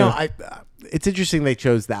 Yeah, it's interesting they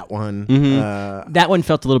chose that one. That one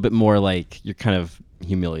felt a little bit more like you're kind of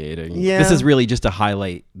humiliating. Yeah. This is really just a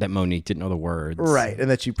highlight that Monique didn't know the words. Right, and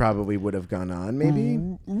that she probably would have gone on, maybe.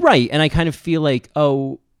 Right, and I kind of feel like,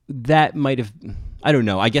 that might have, I don't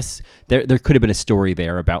know. I guess there could have been a story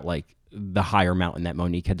there about like the higher mountain that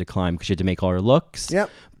Monique had to climb because she had to make all her looks. Yep.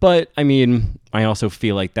 But I mean, I also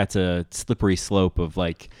feel like that's a slippery slope of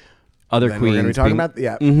like other then queens. We're going to be talking about,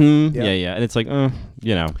 yeah. Mm-hmm. Yeah. And it's like,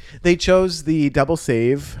 They chose the double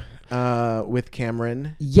save with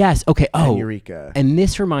Cameron. Yes. Okay. And Eureka. And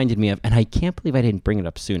this reminded me of, and I can't believe I didn't bring it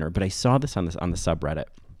up sooner, but I saw this on the subreddit.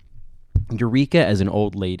 Eureka as an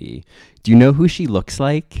old lady. Do you know who she looks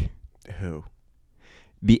like? Who?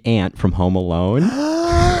 The aunt from Home Alone.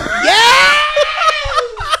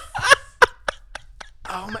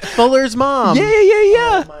 Oh my! Fuller's mom. Yeah.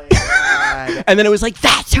 Oh my God. God. And then it was like,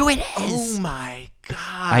 that's who it is. Oh my God.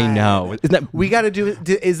 I know. Isn't that We got to do it.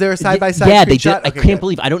 Is there a side by side? Yeah, they did. Okay, I can't good.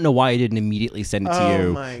 believe. I don't know why I didn't immediately send it to Oh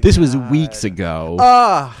you. my This was God. weeks ago.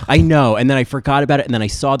 Ah. I know. And then I forgot about it. And then I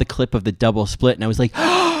saw the clip of the double split, and I was like,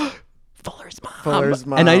 Fuller's mom. Fuller's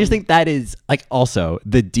And I mom. just think that is like also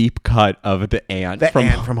the deep cut of the aunt The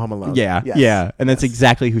aunt from Home Alone. Yeah, Yes. yeah, and that's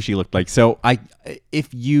exactly who she looked like. So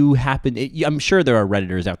if you happen, I'm sure there are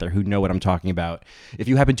Redditors out there who know what I'm talking about. If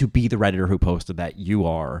you happen to be the Redditor who posted that, you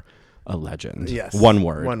are a legend. Yes. One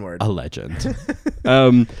word. One word. A legend.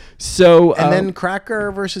 And then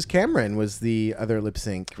Cracker versus Cameron was the other lip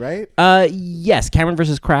sync, right? Yes, Cameron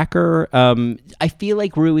versus Cracker. I feel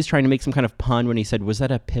like Rue was trying to make some kind of pun when he said, "Was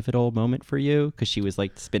that a pivotal moment for you?" Because she was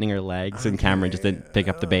like spinning her legs, and Cameron just didn't pick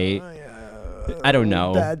up the bait. I don't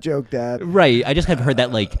know. Bad joke, Dad. Right. I just have heard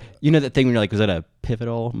that, like, you know, that thing when you're like, was that a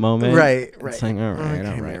pivotal moment? Right. It's like, all right, Okay,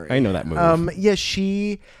 all right. Mary. I know that move. Yeah,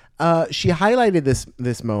 she highlighted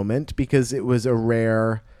this moment because it was a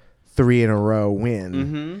rare 3 in a row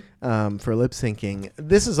win for lip syncing.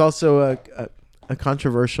 This is also a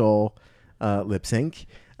controversial lip sync.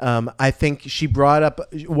 I think she brought up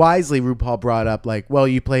wisely. RuPaul brought up like, well,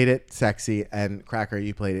 you played it sexy, and Cracker,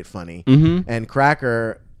 you played it funny, and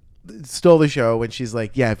Cracker stole the show when she's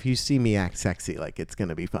like, yeah, if you see me act sexy, like, it's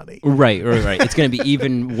gonna be funny. Right. It's going to be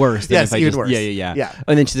even worse than Yes, if I even just... worse. Yeah.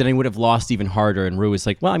 And then she said, I would have lost even harder. And Rue was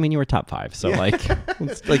like, well, I mean, you were top 5. So, like...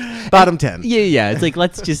 It's like Bottom 10. Yeah. It's like,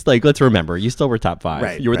 let's remember. You still were top 5.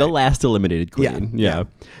 Right, You were the right. last eliminated queen. Yeah.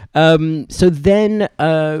 So then...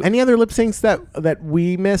 Any other lip syncs that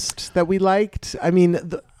we missed that we liked? I mean,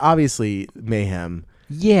 obviously Mayhem.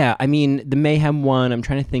 Yeah, I mean the Mayhem one. I'm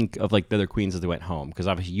trying to think of like the other queens as they went home, because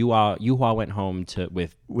obviously Yuhua went home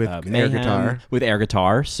with air Mayhem, guitar. with air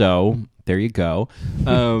guitar. So there you go.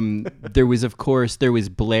 There was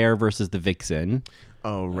Blair versus the Vixen.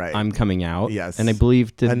 Oh right, I'm coming out. Yes, and I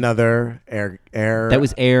believe another air. That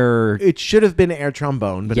was air. It should have been air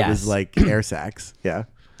trombone, but it was Yes. like air sax. Yeah,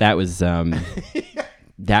 That was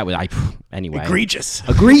anyway. egregious.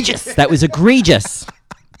 That was egregious.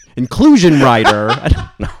 Inclusion rider. I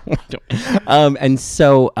don't know. And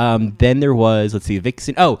so then there was, let's see,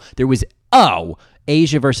 Vixen. There was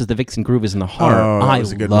Asia versus the Vixen Groove is in the Heart. Oh, that I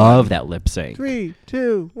was a good love that lip sync. 3,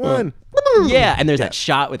 2, 1. Yeah, and there's that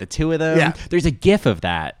shot with the two of them. Yeah. There's a GIF of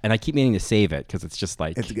that, and I keep meaning to save it because it's just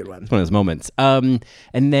like It's a good one. It's one of those moments. And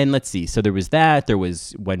then let's see. So there was that. There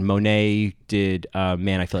was when Monet did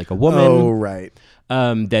 "Man, I Feel Like a Woman." Oh right.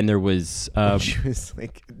 Then there was She was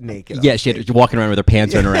like naked. yeah, she had walking around with her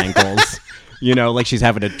pants on her ankles. You know, like she's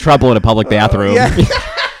having trouble in a public bathroom. Yeah.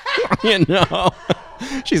 You know,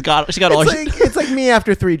 she's got all. It's like me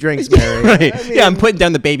after 3 drinks, Mary. Right. I mean, Yeah, I'm putting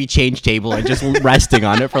down the baby change table and just resting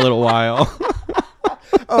on it for a little while.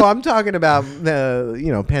 Oh, I'm talking about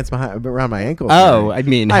the pants around my ankles. Oh, Mary. I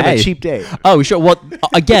mean, I have hey. a cheap date. Oh, sure. Well,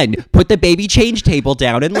 again, put the baby change table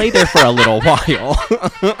down and lay there for a little while.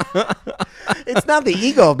 It's not the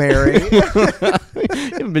Eagle, Mary. You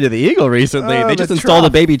haven't been to the Eagle recently. Oh, They just the installed a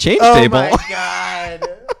trough. baby change Oh table. my god.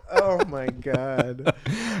 Oh my god.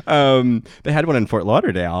 They had one in Fort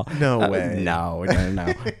Lauderdale. No way. No.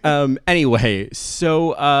 Anyway,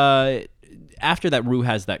 so after that, Rue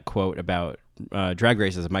has that quote about Drag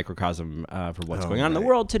Race as a microcosm for what's going on in the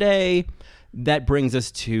world today. That brings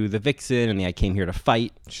us to the Vixen and the I Came Here to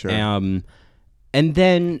Fight. Sure. And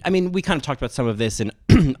then, I mean, we kind of talked about some of this, and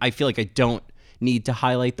I feel like I don't need to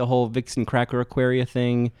highlight the whole Vixen Cracker Aquaria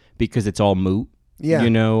thing because it's all moot. Yeah. You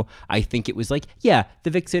know, I think it was like, yeah, the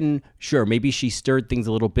Vixen, sure, maybe she stirred things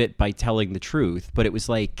a little bit by telling the truth, but it was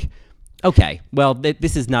like, okay, well,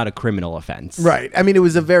 this is not a criminal offense. Right. I mean, it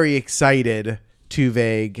was a very excited, too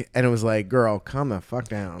vague, and it was like, girl, calm the fuck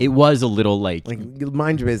down. It was a little like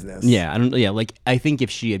mind your business. yeah, like I think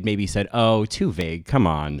if she had maybe said, "Oh, too vague, come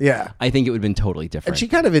on," Yeah. I think it would have been totally different. And she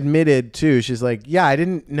kind of admitted too. She's like, yeah, I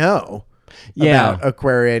didn't know about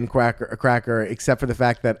Aquaria and Cracker, except for the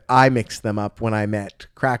fact that I mixed them up when I met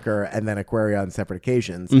Cracker and then Aquaria on separate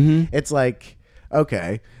occasions. Mm-hmm. It's like,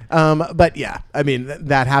 okay. But yeah, I mean,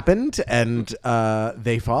 that happened and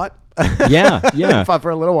they fought. Yeah. They fought for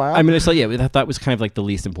a little while. I mean, so yeah, that was kind of like the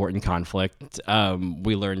least important conflict.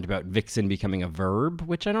 We learned about Vixen becoming a verb,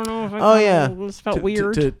 which I don't know if felt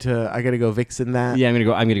weird. I gotta go Vixen that. Yeah, I'm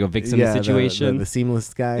gonna go Vixen the situation. The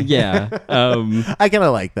seamless guy. Yeah. I kind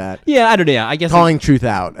of like that. Yeah, I don't know. Yeah, I guess Calling truth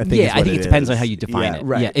out. I think. Yeah, is I what think it it depends is. on how you define Yeah, it.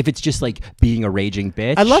 right. Yeah, if it's just like being a raging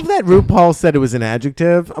bitch. I love that RuPaul said it was an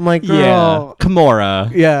adjective. I'm like, girl. Yeah,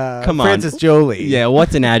 Kimora. Yeah, Come on. Frances Jolie. Yeah,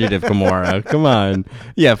 what's an adjective, Kimora? Come on.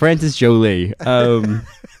 Yeah, Frances Jolie,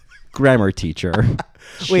 grammar teacher.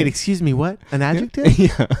 Wait, excuse me, what? An adjective?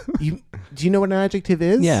 Yeah. Do you know what an adjective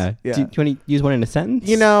is? Yeah. Do you want to use one in a sentence?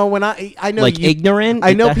 You know, when I know like ignorant.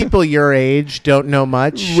 I know people your age don't know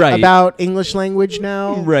much Right. about English language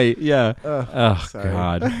now. Right. Yeah. Oh sorry.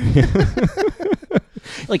 God.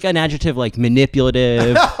 Like an adjective like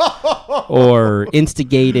manipulative or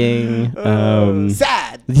instigating.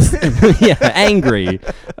 Sad. Yeah, angry.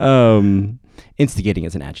 Instigating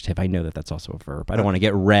is an adjective. I know that that's also a verb. I don't want to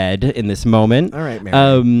get red in this moment. All right,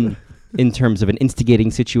 Mary. In terms of an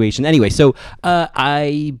instigating situation. Anyway, so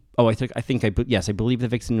I believe the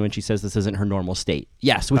vixen when she says this isn't her normal state.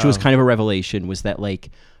 Yes, which was kind of a revelation. Was that like,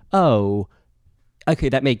 oh, okay,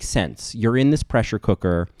 that makes sense. You're in this pressure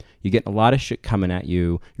cooker. You're getting a lot of shit coming at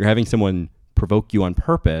you. You're having someone provoke you on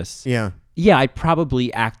purpose. Yeah. Yeah, I'd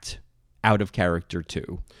probably act out of character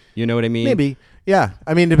too. You know what I mean? Maybe. Yeah.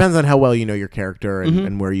 I mean, it depends on how well you know your character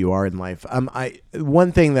and where you are in life.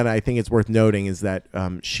 One thing that I think it's worth noting is that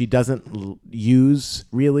she doesn't use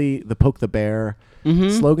really the poke the bear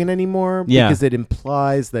slogan anymore because it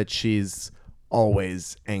implies that she's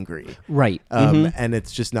always angry. Right. And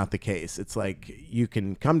it's just not the case. It's like you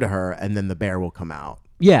can come to her and then the bear will come out.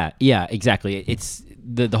 Yeah, exactly. It's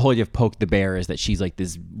the whole idea of poke the bear is that she's like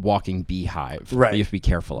this walking beehive. Right. You have to be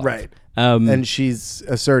careful of. Right. And she's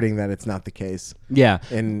asserting that it's not the case. Yeah.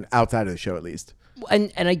 And outside of the show, at least.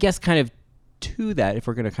 And I guess kind of to that, if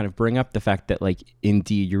we're going to kind of bring up the fact that like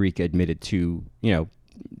indeed Eureka admitted to,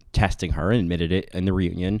 testing her and admitted it in the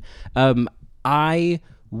reunion. I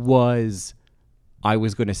was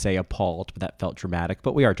going to say appalled, but that felt dramatic.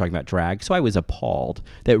 But we are talking about drag. So I was appalled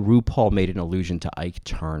that RuPaul made an allusion to Ike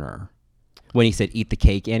Turner when he said, "Eat the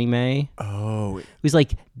cake, Annie Mae." Oh. He was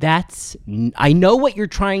like, I know what you're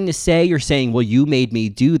trying to say. You're saying, well, you made me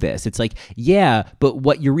do this. It's like, yeah, but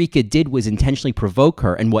what Eureka did was intentionally provoke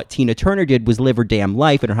her. And what Tina Turner did was live her damn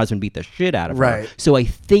life and her husband beat the shit out of her. So I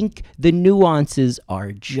think the nuances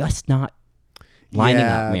are just not lining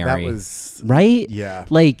up, Mary. That was right. Yeah.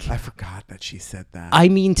 Like, I forgot that she said that. I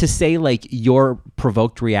mean, to say like your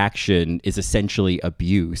provoked reaction is essentially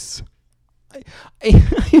abuse. I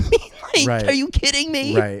mean, like, Right. Are you kidding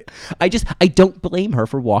me? Right. I don't blame her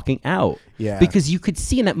for walking out. Yeah. Because you could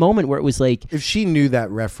see in that moment where it was like, if she knew that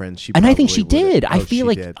reference, she and I think she probably did. would've- I Oh,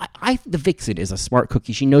 feel she like did. the vixen is a smart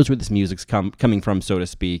cookie. She knows where this music's coming from, so to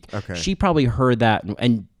speak. Okay. She probably heard that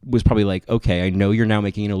and was probably like, okay, I know you're now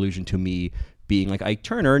making an allusion to me being like Ike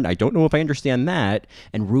Turner, and I don't know if I understand that.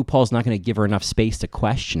 And RuPaul's not going to give her enough space to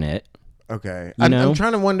question it. Okay. You know? I'm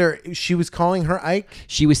trying to wonder, she was calling her Ike?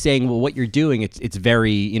 She was saying, well, what you're doing, it's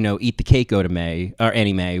very, eat the cake, Oda Mae, or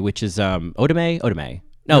Annie Mae, which is, Oda Mae?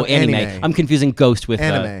 No, Annie Mae. Mae. I'm confusing Ghost with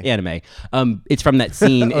Anime. Anime. It's from that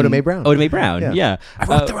scene. Oda Mae Brown. Oda Mae Brown, yeah. I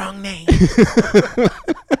wrote the wrong name.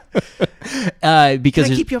 Because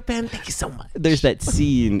Can I keep your pen? Thank you so much. there's that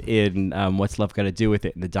scene in What's Love Got to Do with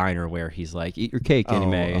It in the diner where he's like, eat your cake, Annie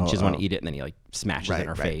Mae, and she doesn't want to eat it, and then he like smashes it in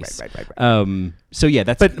her face. Right. So yeah,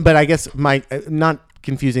 that's... But I guess not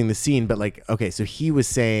confusing the scene, but like, okay, so he was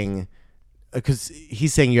saying, because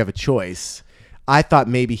he's saying you have a choice. I thought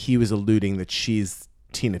maybe he was alluding that she's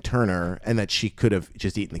Tina Turner and that she could have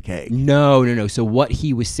just eaten the cake. No. So what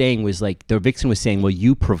he was saying was like, the vixen was saying, well,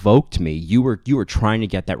 you provoked me. You were trying to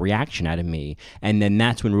get that reaction out of me. And then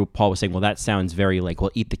that's when RuPaul was saying, well, that sounds very like,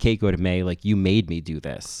 well, eat the cake, Oda Mae. Like, you made me do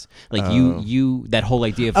this. Like, you that whole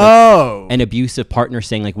idea of like, an abusive partner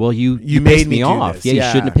saying like, well, you made pissed me do off. this. Yeah, you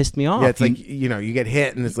shouldn't have pissed me off. Yeah, it's like, you get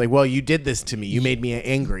hit and it's like, well, you did this to me. You made me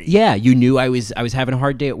angry. Yeah, you knew I was having a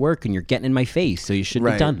hard day at work and you're getting in my face, so you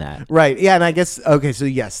shouldn't have done that. Right. Yeah, and I guess, okay, so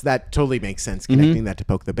yes, that totally makes sense connecting that to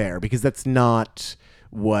Poke the Bear, because that's not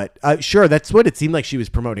what sure, that's what it seemed like she was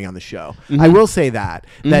promoting on the show. I will say that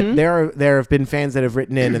there have been fans that have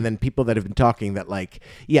written in and then people that have been talking that like,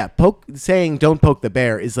 yeah, saying don't poke the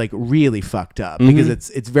bear is like really fucked up because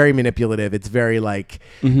it's very manipulative. It's very like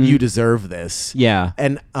you deserve this. Yeah.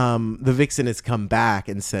 And the vixen has come back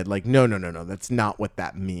and said like, no, that's not what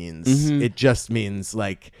that means. It just means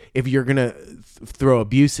like, if you're gonna throw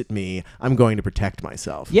abuse at me, I'm going to protect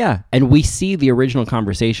myself. Yeah, and we see the original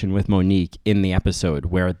conversation with Monique in the episode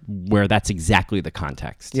where that's exactly the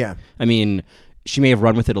context. Yeah. I mean, she may have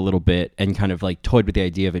run with it a little bit and kind of like toyed with the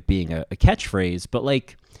idea of it being a catchphrase, but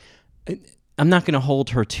like, I'm not going to hold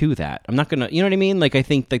her to that. I'm not going to, you know what I mean? Like, I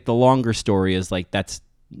think like the longer story is like, that's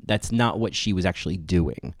not what she was actually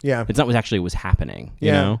doing. Yeah. It's not what actually was happening,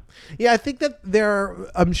 you know? Yeah, I think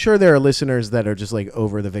that I'm sure there are listeners that are just like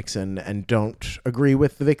over the vixen and don't agree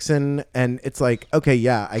with the vixen. And it's like, okay,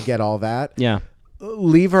 yeah, I get all that. Yeah.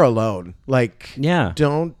 Leave her alone. Like, Yeah.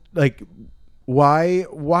 don't like,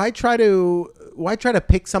 why try to try to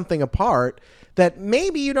pick something apart that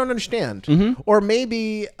maybe you don't understand, or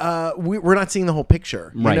maybe we're not seeing the whole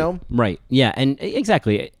picture, you know? Right. Yeah. And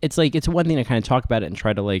exactly. It's like, it's one thing to kind of talk about it and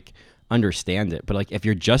try to like understand it. But like, if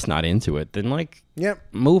you're just not into it, then like,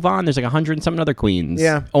 move on. There's like 100 and something other queens.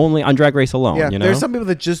 Yeah. Only on Drag Race alone. Yeah. You know? There's some people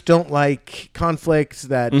that just don't like conflicts,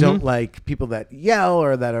 that don't like people that yell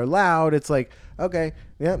or that are loud. It's like, okay,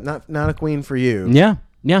 not a queen for you. Yeah.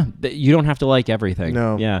 Yeah. You don't have to like everything.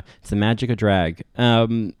 No. Yeah. It's the magic of drag.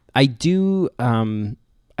 I do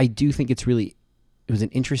think it was an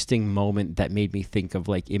interesting moment that made me think of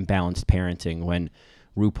like imbalanced parenting when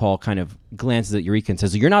RuPaul kind of glances at Eureka and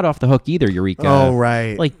says, "You're not off the hook either, Eureka." Oh,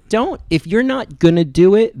 right. Like, if you're not gonna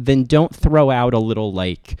do it, then don't throw out a little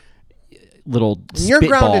You're spitball.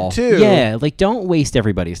 grounded too. Yeah, like don't waste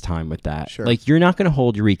everybody's time with that. Sure. Like, you're not gonna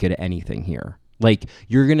hold Eureka to anything here. Like,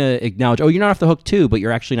 you're gonna acknowledge, oh, you're not off the hook too, but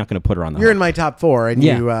you're actually not gonna put her on the hook. You're in my top 4, and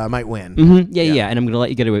you might win. Mm-hmm. Yeah, and I'm gonna let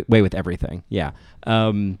you get away with everything. Yeah,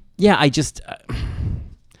 I just,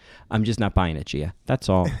 I'm just not buying it, Gia. That's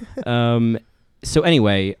all. So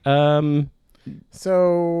anyway,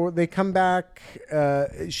 so they come back.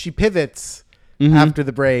 She pivots after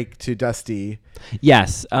the break to Dusty.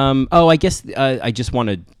 Yes. I guess I just want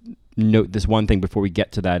to note this one thing before we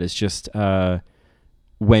get to that. Is just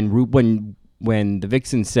when the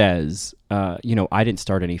vixen says, I didn't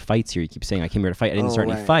start any fights here. You keep saying I came here to fight. I didn't start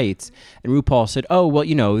any fights. And RuPaul said, oh, well,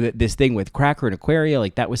 this thing with Cracker and Aquaria,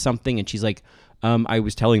 like that was something. And she's like, I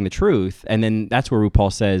was telling the truth. And then that's where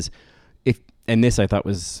RuPaul says, and this I thought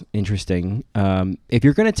was interesting. If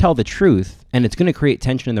you're going to tell the truth and it's going to create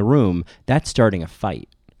tension in the room, that's starting a fight.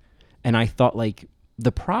 And I thought, like,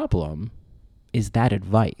 the problem is that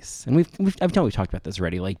advice. And we've talked about this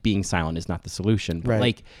already. Like, being silent is not the solution. But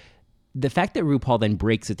like, the fact that RuPaul then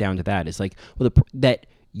breaks it down to that is like, well, that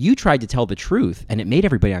you tried to tell the truth and it made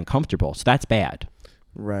everybody uncomfortable. So that's bad.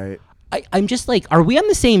 Right. I'm just like, are we on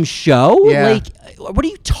the same show? Yeah. Like, what are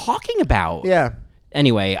you talking about? Yeah.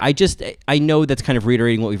 Anyway, I know that's kind of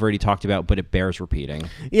reiterating what we've already talked about, but it bears repeating.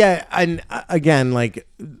 Yeah, and again, like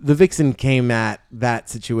the vixen came at that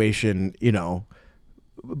situation,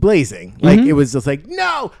 blazing. Like it was just like,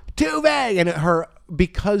 no, too vague, and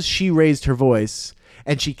because she raised her voice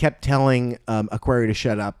and she kept telling Aquaria to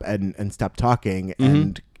shut up and stop talking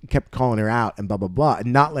and kept calling her out and blah blah blah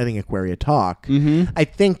and not letting Aquaria talk, I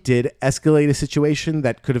think did escalate a situation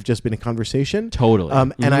that could have just been a conversation. Totally.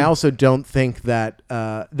 And I also don't think that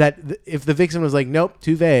if the vixen was like, nope,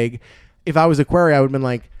 too vague, if I was Aquaria, I would have been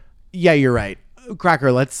like, yeah, you're right,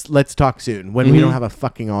 Cracker, let's talk soon when we don't have a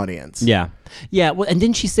fucking audience. Yeah. Well, and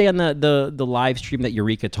didn't she say on the live stream that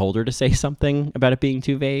Eureka told her to say something about it being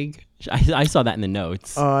too vague? I saw that in the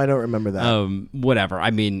notes. Oh, I don't remember that. Whatever. I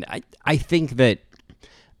mean, I think that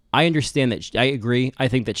I understand that. I agree. I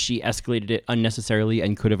think that she escalated it unnecessarily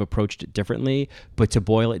and could have approached it differently. But to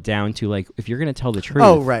boil it down to like, if you're going to tell the truth,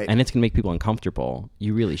 and it's going to make people uncomfortable,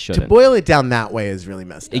 you really shouldn't. To boil it down that way is really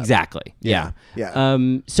messed up. Exactly. Yeah.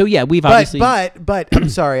 So yeah, we've obviously. But I'm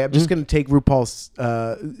sorry. I'm just going to take RuPaul's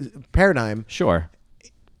paradigm. Sure.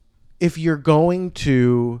 If you're going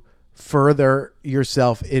to further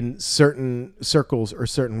yourself in certain circles or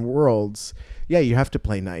certain worlds, you have to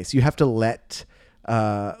play nice. You have to let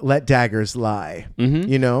daggers lie,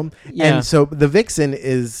 Yeah. And so the vixen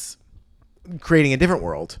is creating a different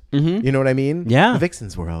world. You know what I mean? Yeah. The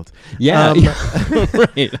vixen's world. Yeah.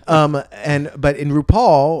 Right. But in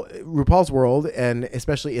RuPaul's world, and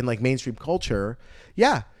especially in like mainstream culture,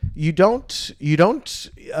 you don't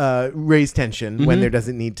raise tension when there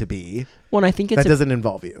doesn't need to be. Well, and I think that doesn't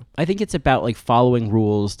involve you. I think it's about like following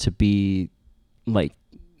rules to be like,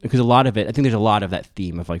 because I think there's a lot of that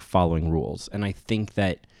theme of like following rules. And I think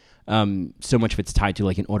that so much of it's tied to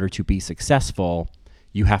like, in order to be successful,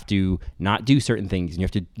 you have to not do certain things,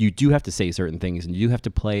 and you do have to say certain things, and you do have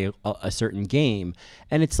to play a certain game.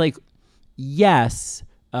 And it's like, yes,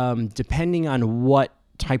 depending on what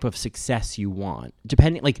type of success you want,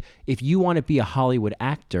 like if you want to be a Hollywood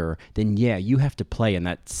actor, then you have to play in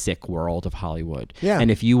that sick world of Hollywood.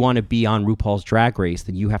 And if you want to be on RuPaul's Drag Race,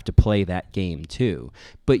 then you have to play that game too.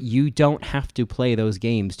 But you don't have to play those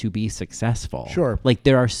games to be successful. Sure. Like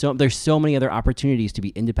there's so many other opportunities to be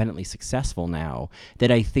independently successful now,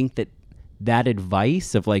 that I think that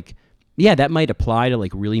advice of like, that might apply to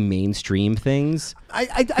like really mainstream things.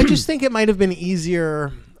 I just think it might have been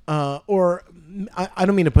easier, or I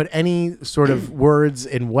don't mean to put any sort of words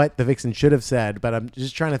in what the vixen should have said, but I'm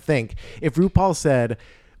just trying to think. If RuPaul said,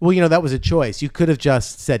 well, that was a choice, you could have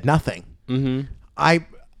just said nothing.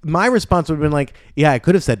 My response would have been like, I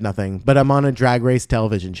could have said nothing, but I'm on a Drag Race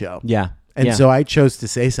television show. Yeah. And so I chose to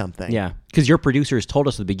say something. Yeah, because your producers told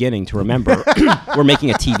us at the beginning to remember we're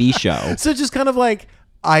making a TV show. So just kind of like,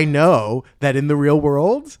 I know that in the real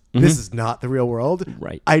world, this is not the real world.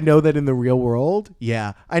 Right. I know that in the real world,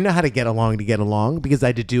 I know how to get along because I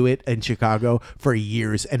had to do it in Chicago for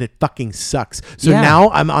years and it fucking sucks. So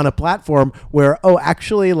now I'm on a platform where,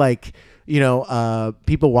 actually, like,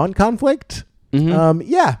 people want conflict. I'm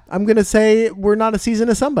going to say we're not a season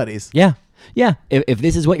of somebody's. Yeah. Yeah. If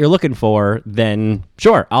this is what you're looking for, then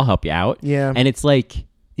sure, I'll help you out. Yeah. And it's like,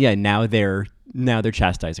 now they're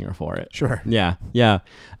chastising her for it. Sure. Yeah. Yeah.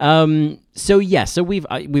 So we've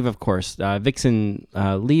of course, Vixen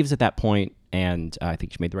leaves at that point, and I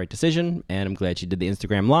think she made the right decision, and I'm glad she did the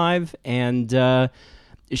Instagram live, and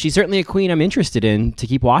she's certainly a queen I'm interested in to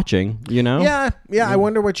keep watching, Yeah. I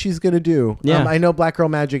wonder what she's going to do. Yeah. I know Black Girl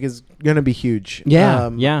Magic is going to be huge. Yeah.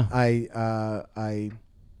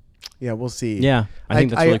 We'll see. Yeah. I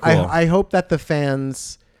think that's really cool. I hope that the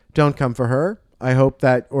fans don't come for her. I hope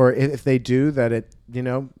that, or if they do, that it,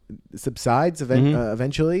 subsides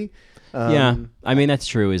eventually. Yeah, I mean, that's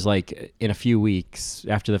true. Is like in a few weeks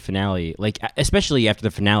after the finale, like especially after the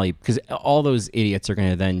finale, because all those idiots are going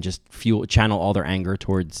to then just channel all their anger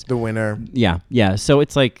towards the winner. Yeah. So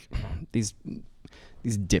it's like these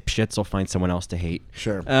dipshits will find someone else to hate.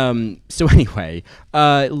 Sure. So anyway,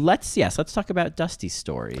 let's talk about Dusty's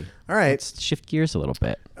story. All right. Let's shift gears a little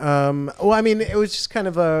bit. Well, I mean, it was just kind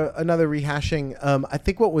of another rehashing. I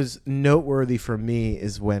think what was noteworthy for me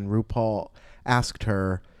is when RuPaul asked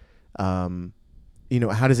her,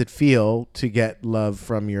 how does it feel to get love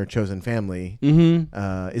from your chosen family?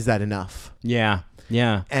 Mm-hmm. Is that enough? Yeah.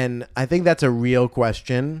 Yeah. And I think that's a real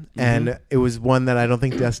question. Mm-hmm. And it was one that I don't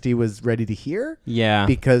think Dusty was ready to hear. Yeah.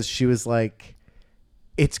 Because she was like,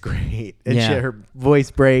 it's great. And her voice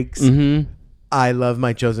breaks. Mm-hmm. I love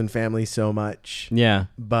my chosen family so much. Yeah.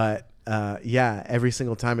 But every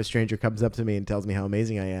single time a stranger comes up to me and tells me how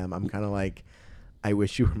amazing I am, I'm kind of like, I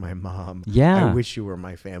wish you were my mom. Yeah. I wish you were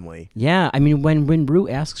my family. Yeah. I mean, when Rue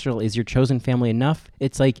asks her, is your chosen family enough?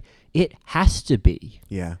 It's like, it has to be.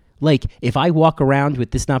 Yeah. Like, if I walk around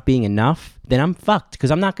with this not being enough, then I'm fucked,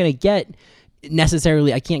 because I'm not going to get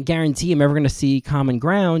necessarily, I can't guarantee I'm ever going to see common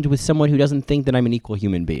ground with someone who doesn't think that I'm an equal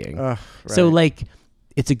human being. Right. So, like,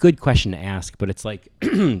 it's a good question to ask, but it's like,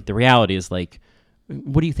 the reality is, like,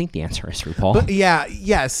 what do you think the answer is, RuPaul? But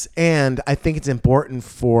yes. And I think it's important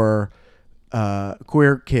for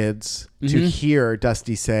queer kids to hear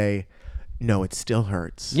Dusty say, no, it still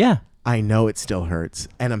hurts. Yeah. I know it still hurts,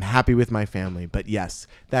 and I'm happy with my family, but yes,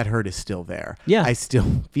 that hurt is still there. Yeah. I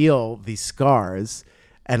still feel these scars,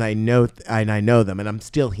 and I know them, and I'm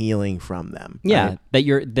still healing from them. Yeah,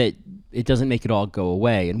 right? that it doesn't make it all go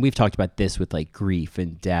away. And we've talked about this with like grief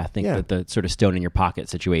and death. I think that the sort of stone in your pocket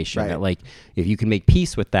situation, that like if you can make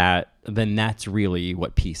peace with that, then that's really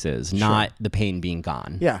what peace is, not the pain being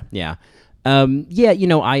gone. Yeah. Yeah. I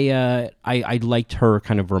liked her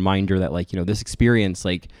kind of reminder that, like, this experience,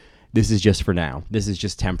 like, this is just for now. This is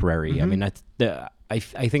just temporary. Mm-hmm. I mean, I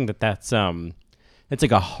think that's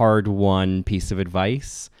like a hard won piece of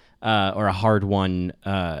advice, or a hard won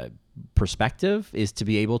perspective, is to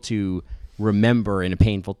be able to remember in a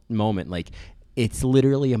painful moment, like, it's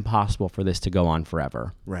literally impossible for this to go on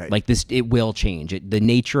forever. Right. Like this, it will change. The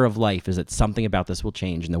nature of life is that something about this will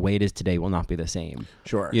change, and the way it is today will not be the same.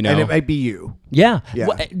 Sure. And it might be you. Yeah. Yeah.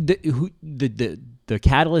 Well, the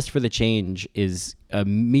catalyst for the change is a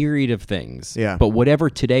myriad of things. Yeah. But whatever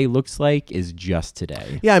today looks like is just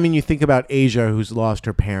today. Yeah. I mean, you think about Asia, who's lost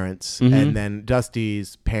her parents, and then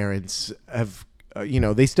Dusty's parents have,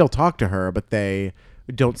 they still talk to her, but they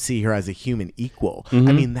don't see her as a human equal.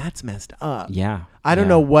 I mean, that's messed up. Yeah. I don't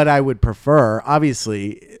know what I would prefer.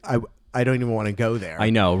 Obviously, I don't even want to go there.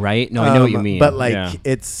 I know, right? No, I know what you mean. But like,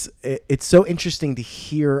 it's so interesting to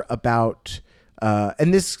hear about,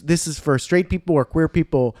 and this is for straight people or queer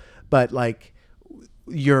people, but like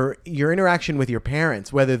your interaction with your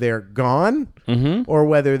parents, whether they're gone or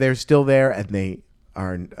whether they're still there and they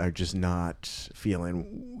are just not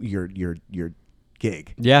feeling your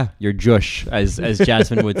gig. Yeah, your jush, as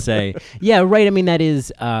Jasmine would say. Yeah, right. I mean,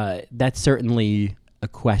 that's certainly a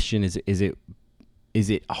question. Is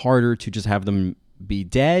it harder to just have them be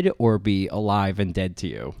dead or be alive and dead to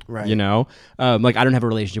you? Right. Like, I don't have a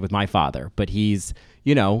relationship with my father, but he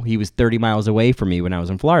was 30 miles away from me when I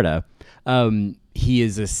was in Florida. He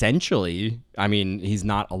is essentially, I mean, he's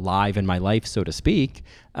not alive in my life, so to speak.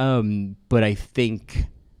 But I think,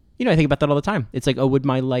 I think about that all the time. It's like, would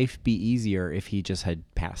my life be easier if he just had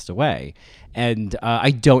passed away? And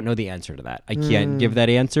I don't know the answer to that. I can't give that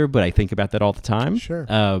answer, but I think about that all the time. Sure.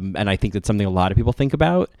 And I think that's something a lot of people think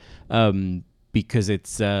about, because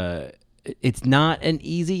it's it's not an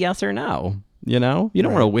easy yes or no. You know, you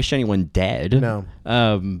don't want to wish anyone dead. No.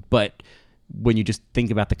 But when you just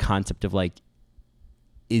think about the concept of like,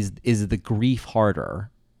 is the grief harder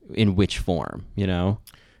in which form? You know.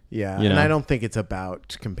 Yeah, You and know? I don't think it's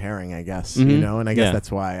about comparing, I guess, Mhm. you know, and I guess Yeah.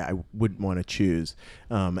 that's why I wouldn't want to choose.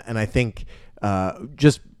 And I think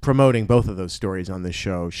just promoting both of those stories on this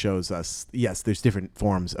show shows us, yes, there's different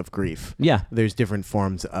forms of grief. Yeah. There's different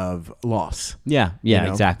forms of loss. Yeah. you Yeah.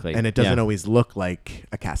 know? Exactly. And it doesn't Yeah. always look like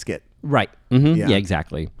a casket. Right. Mm-hmm. Yeah. Yeah.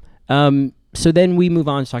 Exactly. So then we move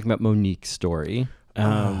on to talking about Monique's story,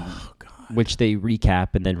 Oh, God. which they recap,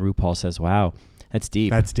 and then RuPaul says, "Wow, that's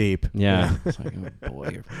deep." That's deep. yeah. It's like, oh boy,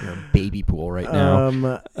 you're a baby pool right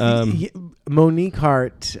now. Monique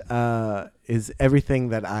Hart is everything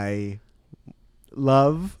that I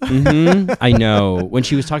love. Mhm. I know. When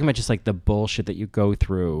she was talking about just like the bullshit that you go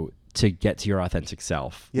through to get to your authentic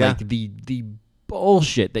self, Yeah. like the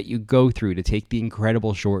bullshit that you go through to take the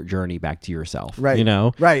incredible short journey back to yourself. Right. You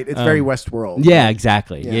know. Right. It's very Westworld. Yeah.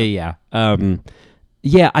 Exactly. Yeah. Yeah.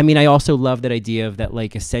 Yeah. I mean, I also love that idea of that.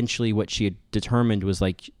 Like, essentially, what she had determined was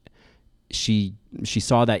like, she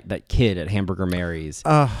saw that kid at Hamburger Mary's,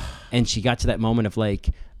 and she got to that moment of like,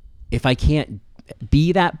 if I can't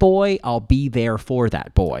be that boy, I'll be there for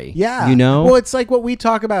that boy. Yeah. You know? Well, it's like what we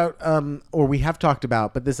talk about, or we have talked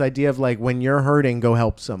about, but this idea of like, when you're hurting, go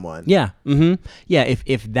help someone. Yeah. Mm-hmm. Yeah.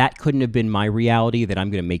 If that couldn't have been my reality, then I'm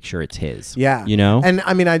going to make sure it's his. Yeah. You know? And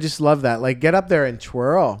I mean, I just love that. Like, get up there and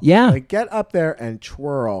twirl. Yeah. Like, get up there and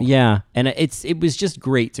twirl. Yeah. And it was just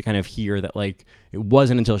great to kind of hear that, like, it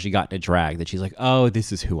wasn't until she got into drag that she's like, oh,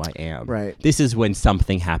 this is who I am. Right. This is when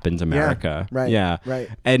something happens, America. Right. Yeah. Right.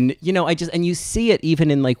 And, you know, and you see it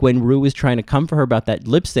even in like when Rue was trying to come for her about that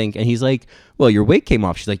lip sync, and he's like, well, your wig came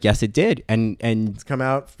off. She's like, yes, it did. And It's come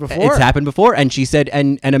out before. it's happened before. And she said,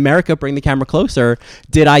 and America, bring the camera closer.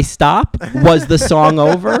 Did I stop? Was the song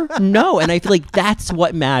over? No. And I feel like that's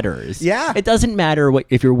what matters. Yeah. It doesn't matter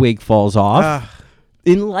if your wig falls off.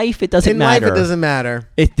 In life, it doesn't matter. In life, it doesn't matter.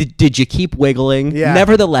 Did you keep wiggling? Yeah.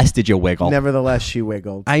 Nevertheless, did you wiggle? Nevertheless, she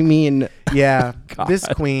wiggled. I mean, Yeah. God. This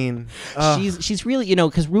queen. she's really, you know,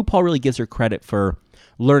 because RuPaul really gives her credit for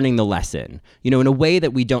learning the lesson, you know, in a way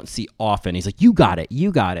that we don't see often. He's like, you got it.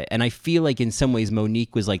 And I feel like in some ways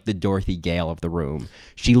Monique was like the Dorothy Gale of the room.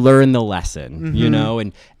 She learned the lesson, you know,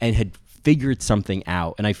 and had figured something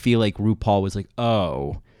out. And I feel like RuPaul was like,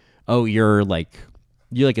 oh, you're like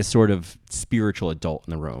a sort of spiritual adult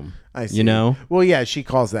in the room. I see. You know? Well, yeah, she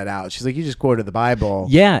calls that out. She's like, you just quoted the Bible.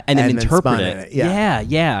 Yeah, and then then interpret spun it. Yeah.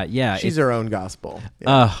 Yeah. She's her own gospel.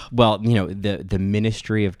 Yeah. Well, you know, the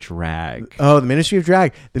ministry of drag. Oh, the ministry of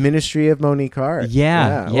drag, the ministry of Monique Hart.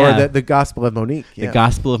 Yeah. Or the gospel of Monique. The Yeah.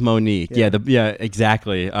 Gospel of Monique. Yeah,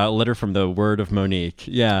 exactly. A letter from the word of Monique.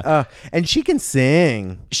 Yeah. And she can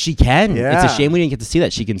sing. She can. Yeah. It's a shame we didn't get to see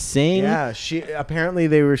that. She can sing. Yeah, she apparently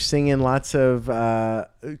they were singing lots of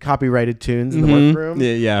copyrighted tunes in the workroom.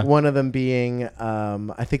 Yeah. One of them being,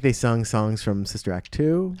 I think they sung songs from Sister Act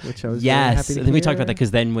 2, which I was very Yes, happy to I think we hear. talked about that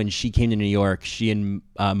because then when she came to New York, she and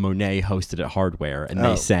Monet hosted at Hardware, and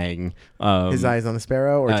they sang His Eyes on the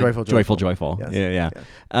Sparrow or Joyful. Joyful. Yes.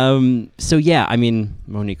 Yeah. So yeah, I mean,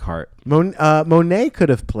 Monique Hart. Monet could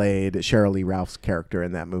have played Cheryl Lee Ralph's character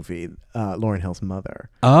in that movie, Lauryn Hill's mother.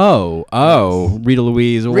 Oh, Rita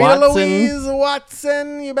Louise Watson. Louise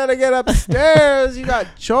Watson, you better get upstairs. You got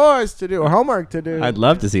chores to do or homework to do. I'd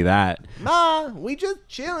love to see that. Ma, we just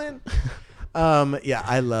chilling. Yeah,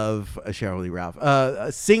 I love Cheryl Lee Ralph.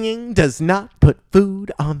 Singing does not put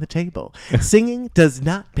food on the table. Singing does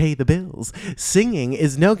not pay the bills. Singing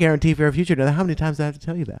is no guarantee for our future. No matter how many times I have to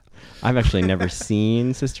tell you that. I've actually never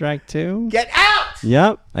seen Sister Act 2. Get out!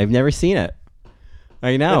 Yep, I've never seen it.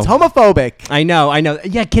 I know. It's homophobic. I know.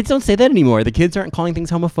 Yeah, kids don't say that anymore. The kids aren't calling things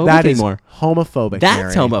homophobic That is anymore. homophobic.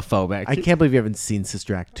 That's Mary. homophobic. I can't believe you haven't seen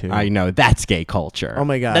Sister Act 2. I know. That's gay culture. Oh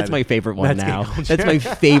my God. That's my favorite one That's gay now. culture. That's my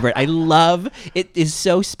favorite. I love it. Is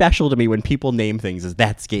so special to me when people name things as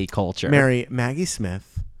that's gay culture. Mary, Maggie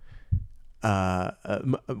Smith,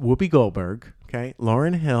 Whoopi Goldberg, okay,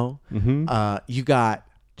 Lauryn Hill. You got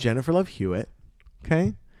Jennifer Love Hewitt,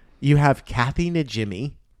 okay. You have Kathy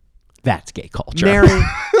Najimy. That's gay culture.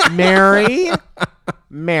 Mary.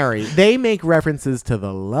 They make references to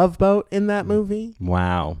the Love Boat in that movie.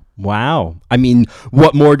 Wow. I mean,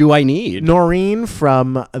 what more do I need? Noreen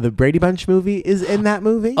from the Brady Bunch movie is in that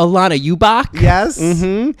movie. Alana Ubach. Yes.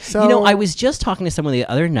 Mm-hmm. So, you know, I was just talking to someone the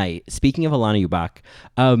other night. Speaking of Alana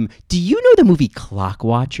Ubach, do you know the movie Clock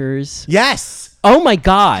Watchers? Yes. Oh my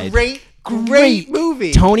God. Great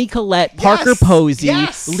movie. Tony Collette, Parker Yes. Posey,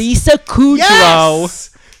 Yes. Lisa Kudrow.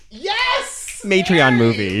 Yes. Matreon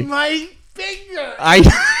movie. My finger. I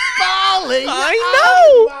Falling falling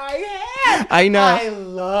I know. out of my head. I know. I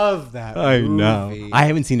love that movie. I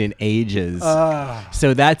haven't seen it in ages.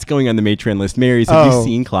 So that's going on the Matreon list. Marys, have you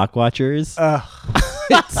seen Clock Watchers?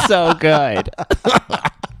 It's so good.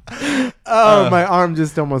 My arm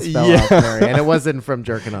just almost fell off, Mary, and it wasn't from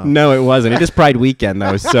jerking off. No, it wasn't. It is Pride Weekend,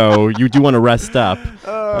 though, so you do want to rest up.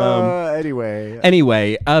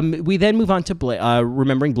 Anyway, we then move on to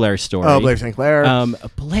remembering Blair's story. Oh, Blair St. Clair.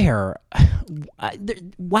 Blair,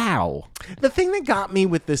 wow. The thing that got me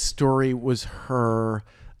with this story was her,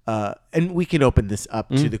 and we can open this up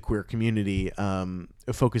to the queer community,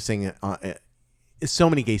 focusing on so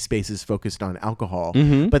many gay spaces focused on alcohol,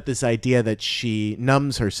 but this idea that she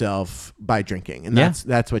numbs herself by drinking, and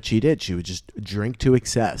that's what she did. She would just drink to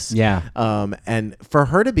excess. Yeah. And for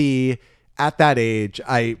her to be at that age,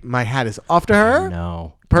 my hat is off to her.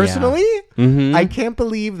 No. Personally, I can't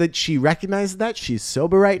believe that she recognized that. She's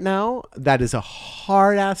sober right now. That is a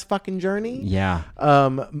hard ass fucking journey. Yeah.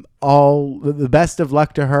 All the best of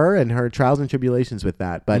luck to her and her trials and tribulations with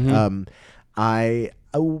that. But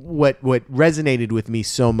what resonated with me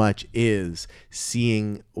so much is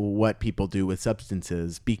seeing what people do with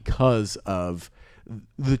substances because of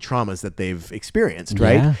the traumas that they've experienced,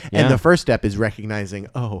 right? Yeah. And the first step is recognizing,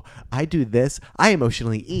 oh, I do this, I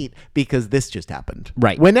emotionally eat because this just happened.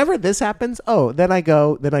 Right. Whenever this happens, then I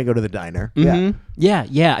go to the diner.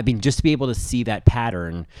 Yeah. I mean, just to be able to see that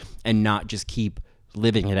pattern and not just keep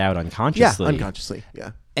living it out unconsciously. Yeah, unconsciously.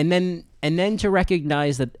 Yeah. And then to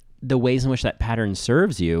recognize that the ways in which that pattern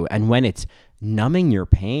serves you, and when it's numbing your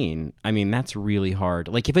pain, I mean, that's really hard.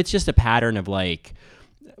 Like if it's just a pattern of like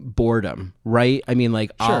boredom, right? I mean,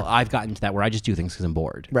 like Sure. I've gotten to that where I just do things because I'm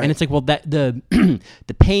bored, Right. and it's like, well, that the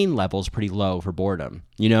the pain level is pretty low for boredom.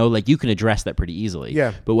 You know, like you can address that pretty easily.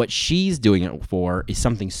 Yeah. But what she's doing it for is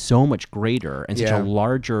something so much greater and such Yeah. a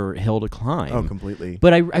larger hill to climb. Oh, completely.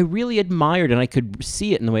 But I really admired, and I could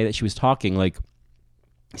see it in the way that she was talking, like,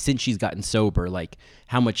 since she's gotten sober, like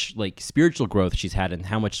how much like spiritual growth she's had and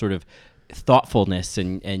how much sort of thoughtfulness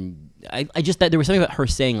and I just that there was something about her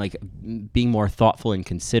saying like being more thoughtful and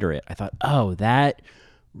considerate. I thought, oh, that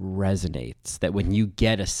resonates, that when you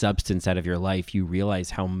get a substance out of your life, you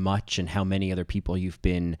realize how much and how many other people you've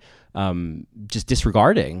been just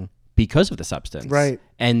disregarding because of the substance. Right.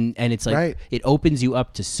 And it's like, Right. it opens you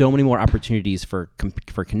up to so many more opportunities for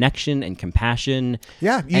connection and compassion.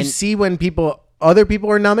 Yeah. You And- see when other people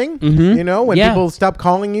are numbing, you know, when Yeah. people stop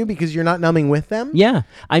calling you because you're not numbing with them. Yeah,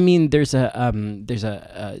 I mean, there's I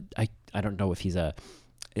don't know if he's a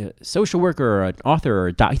social worker or an author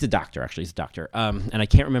or he's a doctor, actually. He's a doctor. And I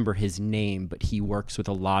can't remember his name, but he works with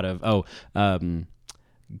a lot of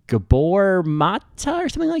Gabor Mata or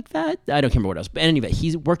something like that. I don't remember what else. But anyway,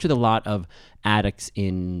 he's worked with a lot of addicts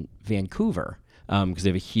in Vancouver because they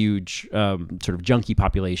have a huge sort of junkie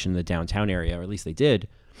population in the downtown area, or at least they did.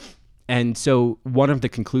 And so one of the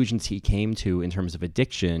conclusions he came to in terms of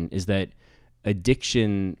addiction is that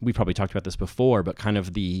addiction, we probably talked about this before, but kind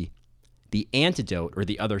of the antidote or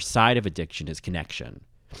the other side of addiction is connection.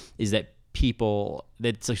 Is that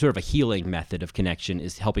that's like sort of a healing method of connection,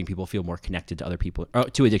 is helping people feel more connected to other people.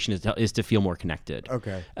 To addiction is to feel more connected.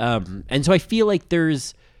 Okay. And so I feel like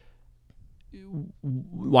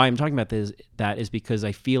why I'm talking about that is because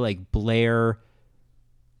I feel like Blair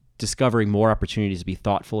discovering more opportunities to be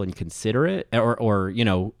thoughtful and considerate or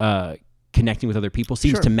connecting with other people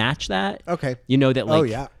seems Sure. to match that. Okay. You know, that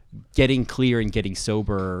like yeah. getting clear and getting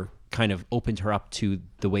sober kind of opened her up to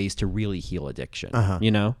the ways to really heal addiction,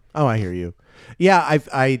 you know? Oh, I hear you. Yeah,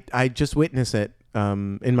 I just witness it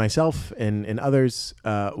in myself and in others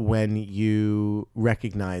when you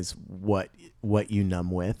recognize what you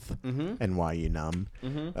numb with and why you numb.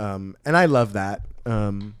 And I love that.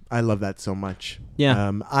 I love that so much.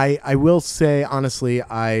 Yeah. I will say, honestly,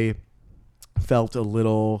 I felt it a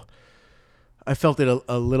little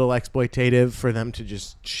exploitative for them to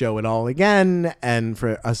just show it all again and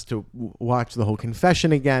for us to watch the whole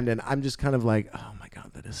confession again. And I'm just kind of like, oh my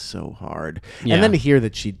God, that is so hard. Yeah. And then to hear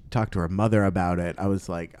that she talked to her mother about it, I was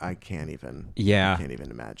like, I can't even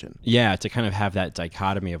imagine. Yeah, to kind of have that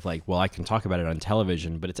dichotomy of like, well, I can talk about it on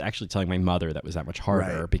television, but it's actually telling my mother that was that much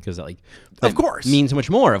harder Right. because it, like, Of course. means so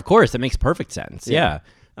much more. Of course, that makes perfect sense. Yeah.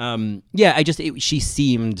 She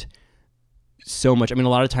seemed so much. I mean, a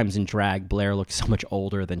lot of times in drag, Blair looks so much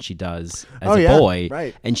older than she does as a boy,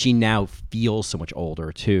 right. And she now feels so much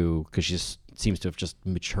older too because she just seems to have just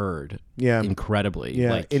matured, incredibly,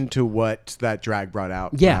 like, into what that drag brought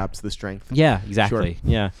out. Yeah. Perhaps the strength. Yeah, exactly.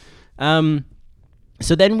 Sure. Yeah.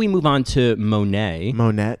 So then we move on to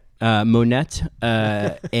Monette,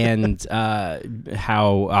 and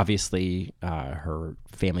how obviously her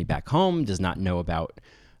family back home does not know about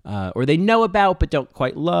or they know about but don't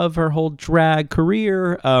quite love her whole drag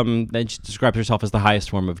career. Then she describes herself as the highest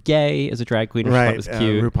form of gay as a drag queen, which I thought was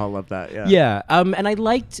cute. RuPaul loved that. Yeah. Yeah. And I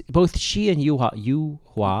liked both she and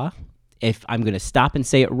Yuhua. If I'm going to stop and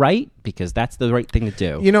say it right, because that's the right thing to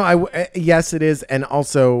do. You know, yes, it is. And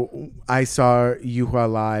also, I saw Yuha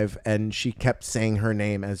live, and she kept saying her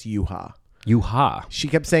name as Yuha. Yuha. She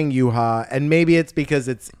kept saying Yuha, and maybe it's because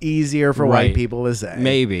it's easier for white people to say.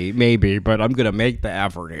 Maybe, but I'm going to make the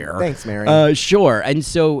effort here. Thanks, Mary. Sure. And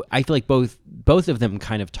so I feel like both of them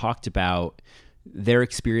kind of talked about their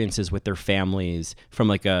experiences with their families from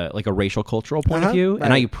like a racial cultural point of view. Right.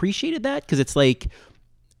 And I appreciated that because it's like,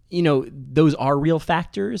 you know, those are real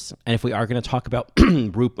factors. And if we are going to talk about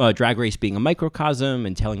Drag Race being a microcosm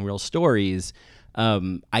and telling real stories,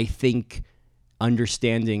 I think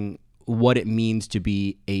understanding what it means to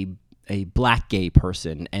be a black gay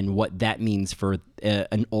person and what that means for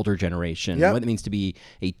an older generation, what it means to be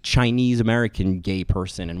a Chinese American gay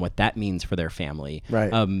person and what that means for their family.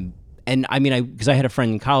 Right. And I mean, because I had a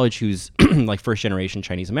friend in college who's like first generation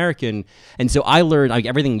Chinese American, and so I learned like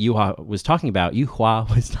everything Yuhua was talking about.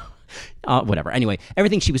 Whatever. Anyway,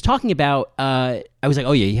 everything she was talking about, I was like,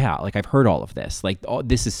 oh yeah, like I've heard all of this. Like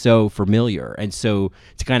this is so familiar, and so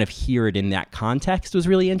to kind of hear it in that context was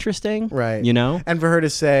really interesting. Right. You know, and for her to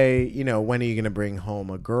say, you know, when are you going to bring home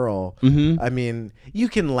a girl? I mean, you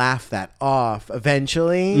can laugh that off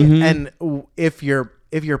eventually, and if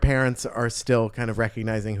your parents are still kind of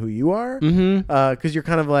recognizing who you are, because you're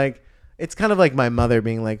kind of like, it's kind of like my mother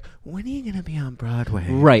being like, when are you going to be on Broadway?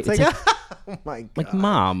 Right. It's like oh my God. Like,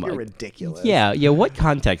 Mom. You're ridiculous. Yeah. What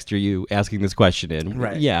context are you asking this question in?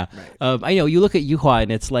 Right. Yeah. Right. I know, you look at Yuhua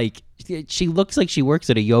and it's like, she looks like she works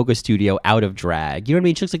at a yoga studio out of drag. You know what I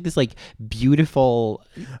mean? She looks like this like beautiful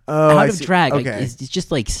out of drag. Okay. Like, it's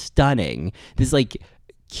just like stunning. This like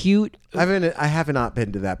cute. I have not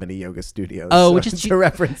been to that many yoga studios. Oh, so which is it's a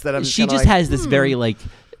reference that I'm. She just has this very like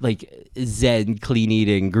Zen, clean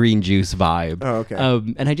eating, green juice vibe. Oh, okay.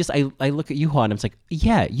 And I look at Yuhua and I'm like,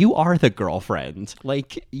 yeah, you are the girlfriend.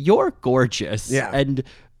 Like you're gorgeous. Yeah. And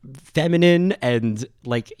feminine, and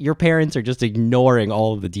like your parents are just ignoring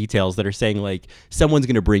all of the details that are saying like someone's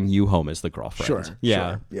gonna bring you home as the girlfriend. Sure.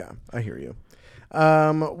 Yeah. Sure. Yeah. I hear you.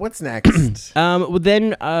 What's next? Well,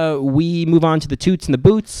 then we move on to the toots and the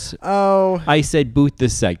boots. Oh, I said boot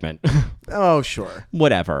this segment. oh, sure.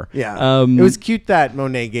 Whatever. Yeah. It was cute that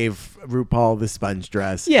Monet gave RuPaul the sponge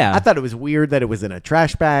dress. Yeah. I thought it was weird that it was in a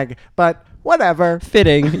trash bag, but whatever.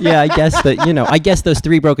 Fitting. Yeah, I guess that, you know, I guess those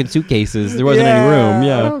 3 broken suitcases, there wasn't any room.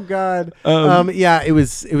 Yeah. Oh God. Yeah, it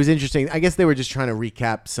was interesting. I guess they were just trying to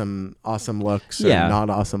recap some awesome looks or not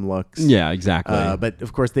awesome looks. Yeah, exactly. But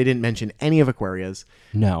of course they didn't mention any of Aquaria's.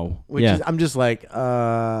 No. Which is, I'm just like,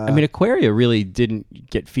 I mean, Aquaria really didn't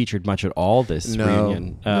get featured much at all this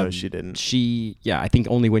reunion. No, she didn't. I think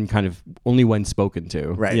only when spoken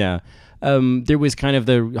to. Right. Yeah. There was kind of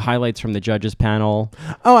the highlights from the judges panel.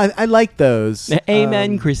 Oh, I like those.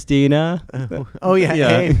 Amen, Christina. Oh yeah,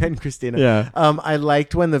 Yeah. Amen, Christina. Yeah. I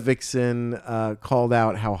liked when the vixen called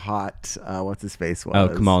out how hot what's his face was. Oh,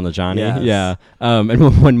 Kamal Najani. Yes. Yeah.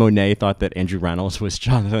 And when Monet thought that Andrew Reynolds was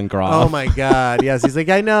Jonathan Groff. Oh my God. Yes, he's like,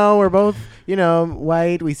 I know, we're both,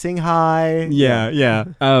 white. We sing high. Yeah.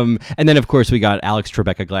 And then of course we got Alex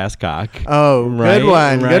Trebecca Glasscock. Oh, right, good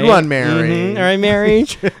one. right. Good one, Mary. All right, Mary.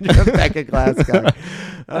 Rebecca Glasscock.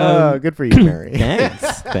 Oh, good for you, Mary.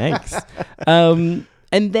 Thanks. And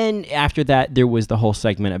then after that, there was the whole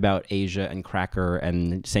segment about Asia and Cracker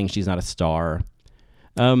and saying she's not a star.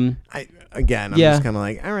 I'm just kind of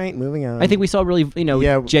like, all right, moving on. I think we saw a really,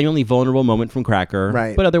 genuinely vulnerable moment from Cracker.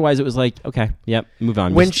 Right. But otherwise, it was like, okay, yep, move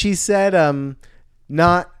on. When she said,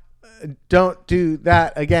 don't do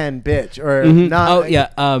that again, bitch, or not. Oh,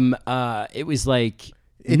 yeah. It was like,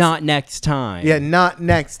 not next time. Yeah, not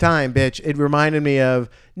next time, bitch. It reminded me of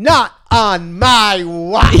not on my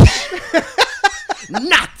watch.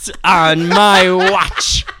 Not on my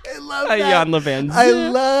watch. I love that. Jan Levan. I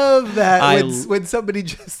love that when somebody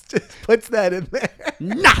just puts that in there.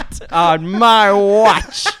 Not on my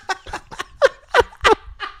watch.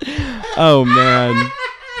 Oh man.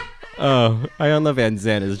 Oh, Jan Levan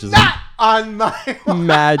Zan is just not on my watch.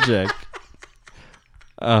 Magic.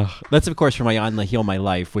 That's of course from Ayan Heal My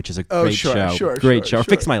Life, which is a great show. Great show.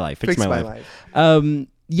 Fix My Life. Fix My Life. The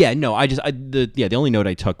only note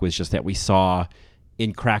I took was just that we saw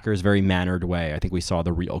in Cracker's very mannered way. I think we saw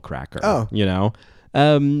the real Cracker. Oh.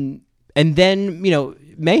 And then,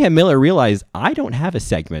 Mayhem Miller realized I don't have a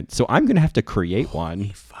segment, so I'm going to have to create one.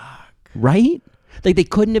 Holy fuck. Right? Like they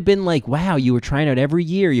couldn't have been like, wow, you were trying out every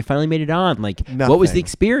year. You finally made it on. Like, what was the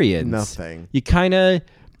experience? Nothing. You kind of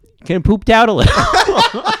kind of pooped out a little.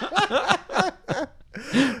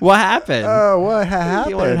 What happened? Oh, what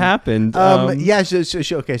happened? What happened? Yeah.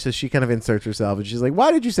 Okay. So she kind of inserts herself, and she's like,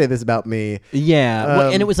 "Why did you say this about me?" Yeah.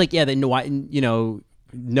 Well, and it was like, yeah, no,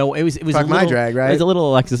 no, it was Fuck a little, my drag, right? It was a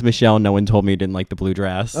little Alexis Michelle. No one told me you didn't like the blue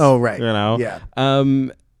dress. Oh, right. You know. Yeah.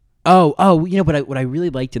 What I really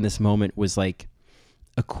liked in this moment was like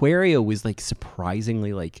Aquaria was like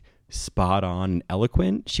surprisingly like spot on and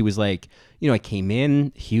eloquent. She was like, I came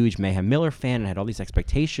in huge Mayhem Miller fan and had all these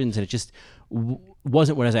expectations, and it just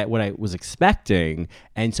wasn't what I was expecting,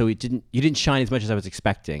 and so you didn't shine as much as I was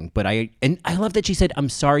expecting. But I love that she said, "I'm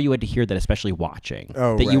sorry you had to hear that, especially watching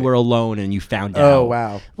that you were alone and you found out." Oh,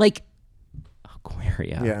 wow. Like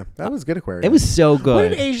Aquaria. Yeah, that was good, Aquaria. It was so good. What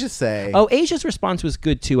did Asia say? Oh, Asia's response was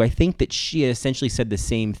good too. I think that she had essentially said the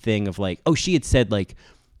same thing of like, she had said like,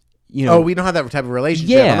 we don't have that type of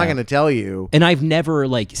relationship. Yeah. I'm not going to tell you. And I've never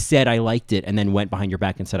like said I liked it and then went behind your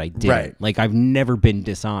back and said I didn't. Right. Like I've never been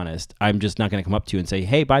dishonest. I'm just not going to come up to you and say,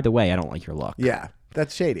 hey, by the way, I don't like your look. Yeah,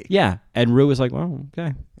 that's shady. Yeah. And Rue was like, well,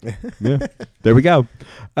 okay. Yeah. There we go.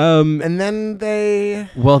 And then they...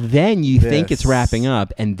 Well, then you think it's wrapping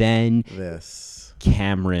up, and then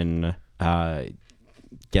Cameron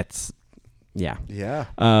gets... Yeah. Yeah.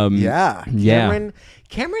 Yeah.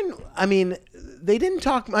 Cameron, I mean, they didn't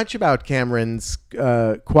talk much about Cameron's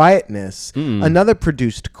quietness. Another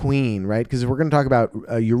produced queen, right? Because we're going to talk about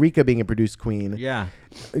Eureka being a produced queen. Yeah.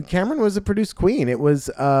 Cameron was a produced queen. It was,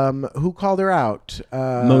 who called her out?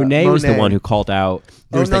 Monet was the one who called out.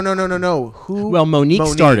 No. Who? Well, Monique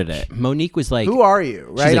started it. Monique was like, who are you?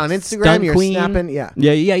 Right? Like, on Instagram, you're queen. snapping. Yeah,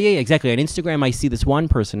 exactly. On Instagram, I see this one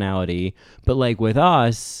personality, but like with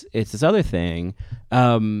us, it's this other thing.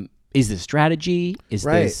 Is this strategy? Is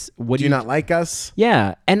this... What do you not like us?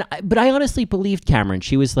 Yeah. But I honestly believed Cameron.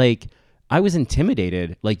 She was like, I was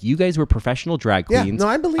intimidated. Like, you guys were professional drag queens. Yeah, no,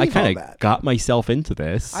 I believe all that. I kind of got myself into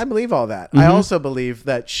this. I believe all that. I also believe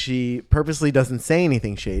that she purposely doesn't say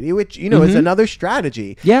anything shady, which, is another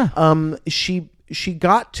strategy. Yeah. She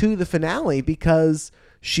got to the finale because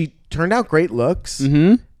she turned out great looks.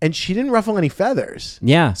 And she didn't ruffle any feathers.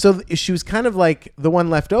 Yeah. So she was kind of like the one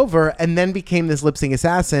left over, and then became this lip sync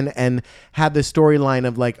assassin and had this storyline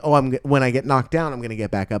of like, when I get knocked down, I'm going to get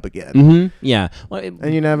back up again. Yeah. Well,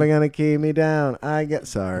 and you're never going to keep me down.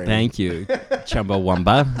 Sorry. Thank you,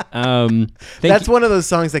 Chumbawamba. That's one of those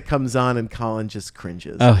songs that comes on and Colin just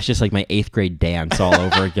cringes. Oh, it's just like my 8th grade dance all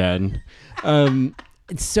over again.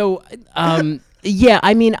 Yeah,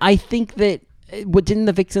 I mean, I think that what didn't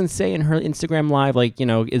the Vixen say in her Instagram live? Like,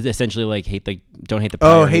 is essentially like don't hate the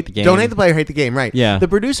player, hate the game. Don't hate the player, hate the game. Right. Yeah. The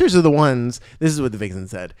producers are the ones. This is what the Vixen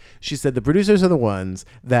said. She said the producers are the ones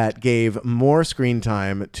that gave more screen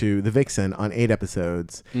time to the Vixen on 8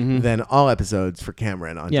 episodes than all episodes for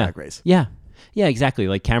Cameron on Drag Race. Yeah. Yeah. Exactly.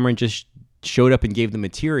 Like Cameron just showed up and gave the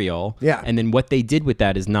material. Yeah. And then what they did with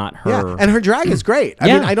that is not her. Yeah. And her drag is great. I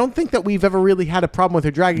mean, I don't think that we've ever really had a problem with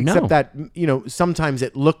her drag, except that, sometimes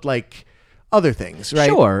it looked like other things, right?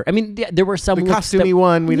 Sure. I mean, there were some... The costumey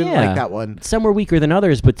one, we didn't like that one. Some were weaker than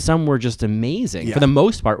others, but some were just amazing. Yeah. For the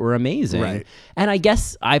most part, were amazing. Right. And I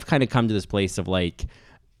guess I've kind of come to this place of like,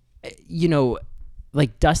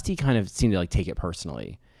 like Dusty kind of seemed to like take it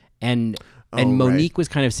personally. And Monique was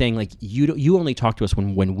kind of saying like, you only talk to us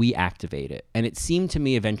when we activate it. And it seemed to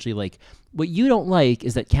me eventually like, what you don't like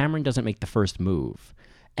is that Cameron doesn't make the first move.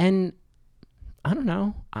 And I don't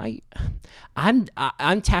know.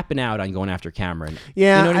 I'm tapping out on going after Cameron.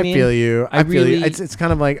 Yeah, you know what I mean? feel you. I feel you. It's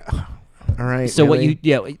kind of like, all right. So really?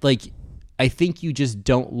 I think you just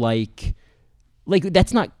don't like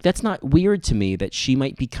that's not weird to me that she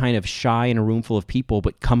might be kind of shy in a room full of people,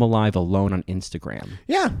 but come alive alone on Instagram.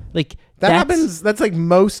 Yeah, like that happens. That's like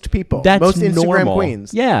most people. That's most Instagram normal.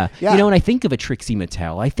 Queens. Yeah. And I think of a Trixie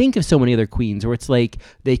Mattel. I think of so many other queens where it's like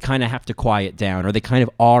they kind of have to quiet down, or they kind of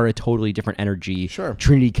are a totally different energy. Sure.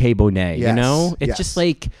 Trinity K. Bonet. Yes. It's just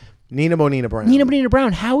like. Nina Bonina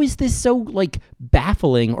Brown. How is this so like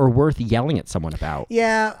baffling or worth yelling at someone about?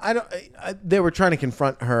 Yeah, they were trying to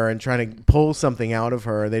confront her and trying to pull something out of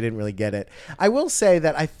her. They didn't really get it. I will say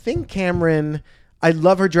that I think Cameron. I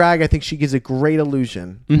love her drag. I think she gives a great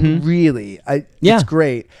illusion. Really, it's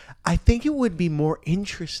great. I think it would be more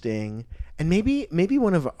interesting. And maybe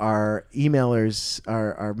one of our emailers,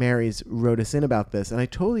 our Marys, wrote us in about this, and I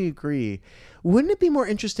totally agree. Wouldn't it be more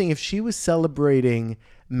interesting if she was celebrating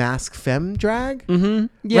mask femme drag?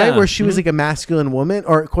 Yeah. Right? Where she was like a masculine woman,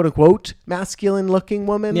 or quote unquote masculine looking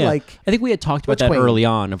woman. Yeah. Like, I think we had talked about that queen? early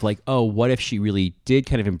on of like, oh, what if she really did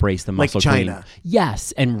kind of embrace the muscle China. queen?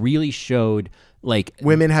 Yes. And really showed like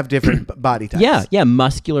Women have different body types. yeah,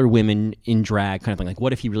 muscular women in drag kind of thing. Like,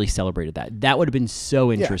 what if he really celebrated that? That would have been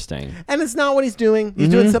so interesting. And it's not what he's doing. He's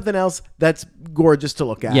doing something else that's gorgeous to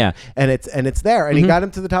look at. Yeah. And it's there. And he got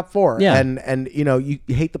him to the top 4. Yeah. And you know, you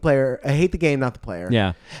hate the player. I hate the game, not the player.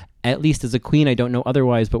 Yeah. At least as a queen, I don't know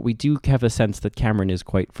otherwise, but we do have a sense that Cameron is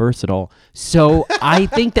quite versatile. So I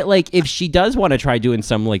think that, like, if she does want to try doing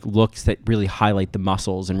some, like, looks that really highlight the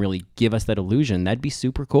muscles and really give us that illusion, that'd be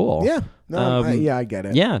super cool. Yeah. No, I get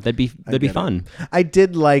it. Yeah, that'd be fun. I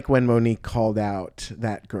did like when Monique called out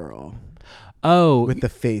that girl. Oh, With the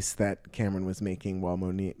face that Cameron was making while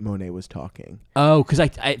Monet was talking. oh, because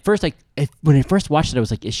when I first watched it, I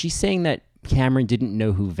was like, is she saying that Cameron didn't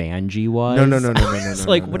know who Vanjie was? No. It's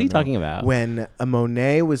like, what are you talking about? When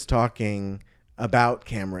Monet was talking about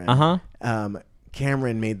Cameron,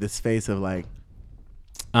 Cameron made this face of like,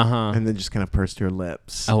 and then just kind of pursed her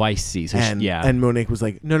lips. Oh, I see. So and Monique was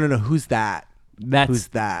like, no, who's that? Who's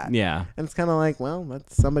that? Yeah. And it's kind of like, well,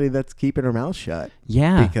 that's somebody that's keeping her mouth shut.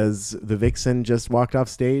 Yeah. Because the vixen just walked off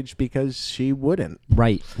stage because she wouldn't.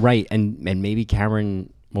 Right. And maybe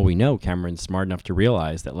Cameron. Well, we know Cameron's smart enough to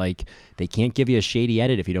realize that, like, they can't give you a shady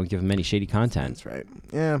edit if you don't give them any shady content. That's right.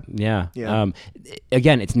 Yeah. Yeah.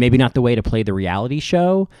 Again, it's maybe not the way to play the reality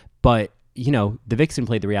show, but, you know, the vixen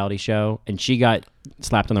played the reality show and she got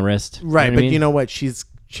slapped on the wrist. Right. But you know what? She's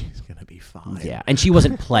going to be fine. Yeah. And she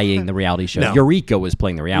wasn't playing the reality show. No. Eureka was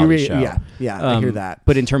playing the reality show. Yeah. I hear that.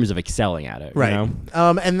 But in terms of excelling at it, Right. You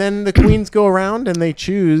know? And then the queens go around and they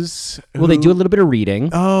choose. Well, they do a little bit of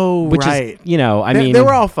reading. Oh, which right. is, you know, I mean. They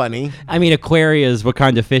were all funny. I mean, Aquaria's What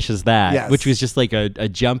Kind of Fish Is That? Yes. Which was just like a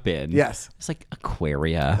jump in. Yes. It's like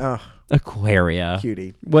Aquaria. Oh, Aquaria.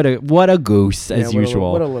 cutie. What a goose, as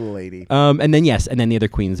usual. What a little lady. And then the other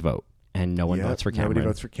queens vote. And no one votes for Cameron. Nobody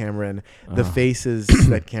votes for Cameron. The faces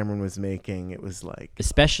that Cameron was making, it was like...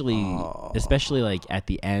 Especially like at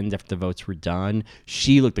the end after the votes were done,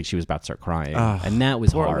 she looked like she was about to start crying. And that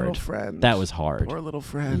was poor hard. little friend. That was hard. Poor little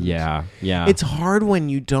friend. Yeah. It's hard when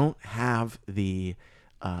you don't have the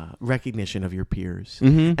recognition of your peers.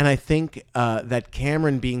 Mm-hmm. And I think that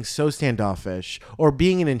Cameron being so standoffish or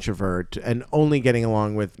being an introvert and only getting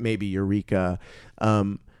along with maybe Eureka,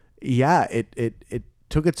 it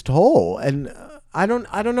took its toll. And I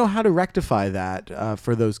don't know how to rectify that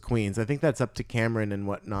for those queens. I think that's up to Cameron and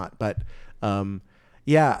whatnot. But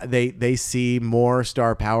they see more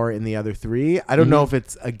star power in the other 3. I don't know if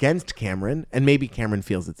it's against Cameron, and maybe Cameron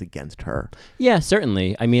feels it's against her. Yeah,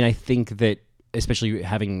 certainly. I mean, I think that especially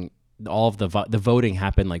having all of the voting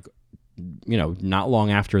happen, like, you know, not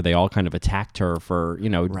long after they all kind of attacked her for, you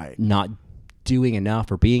know, not doing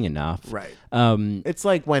enough or being enough. Right. It's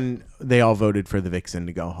like when they all voted for the vixen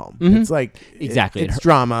to go home. It's like exactly it's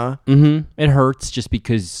drama. It hurts just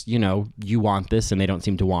because, you know, you want this and they don't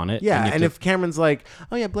seem to want it. Yeah, and if Cameron's like,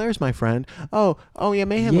 oh yeah, Blair's my friend. Oh yeah,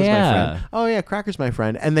 Mayhem was my friend. Oh yeah, Cracker's my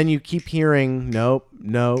friend. And then you keep hearing nope.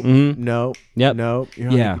 Yep. Nope.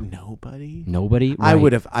 You're like, nobody. Right.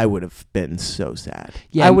 I would have been so sad.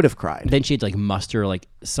 Yeah, I would have cried. Then she had to like muster like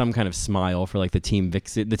some kind of smile for like the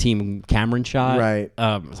team Cameron shot. Right.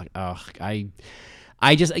 I was like, oh,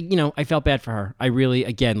 I just, you know, I felt bad for her. I really,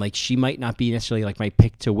 again, like, she might not be necessarily like my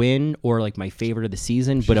pick to win or like my favorite of the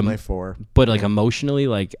season, but my 4. But like emotionally,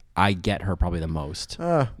 like, I get her probably the most.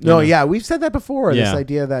 Yeah, we've said that before. Yeah. This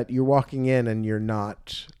idea that you're walking in and you're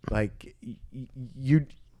not like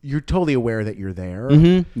you're totally aware that you're there.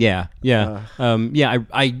 Mm-hmm. Yeah.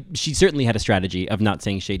 She certainly had a strategy of not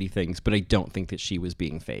saying shady things, but I don't think that she was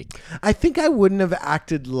being fake. I think I wouldn't have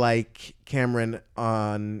acted like Cameron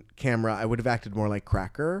on camera. I would have acted more like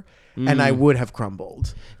Cracker, and I would have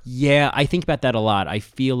crumbled. Yeah, I think about that a lot. I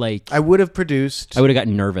feel like I would have produced. I would have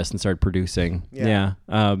gotten nervous and started producing. Yeah.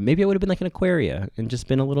 Maybe I would have been like an Aquaria and just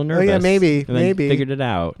been a little nervous. Oh yeah, maybe. And then figured it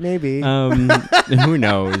out. Maybe. Who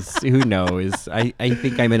knows? I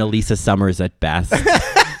think I'm an Elisa Summers at best.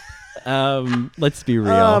 Let's be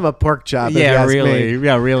real. I'm a pork chop. Yeah,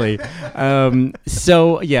 really.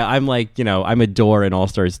 So yeah, I'm like, you know, I'm a door in All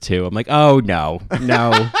Stars 2. I'm like, oh no.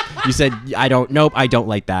 You said I don't. Nope, I don't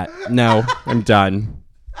like that. No, I'm done.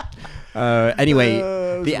 Anyway,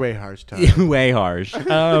 way harsh. Tom. Way harsh.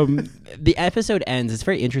 The episode ends. It's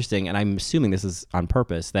very interesting, and I'm assuming this is on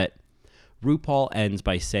purpose. That RuPaul ends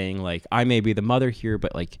by saying like, I may be the mother here,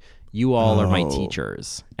 but like, you all are my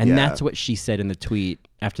teachers. And that's what she said in the tweet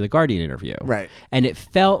after the Guardian interview. Right. And it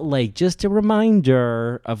felt like just a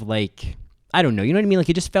reminder of like, I don't know, you know what I mean? Like,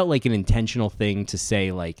 it just felt like an intentional thing to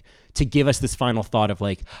say, like, to give us this final thought of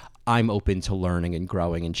like, I'm open to learning and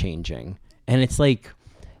growing and changing. And it's like,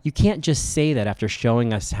 you can't just say that after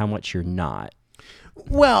showing us how much you're not.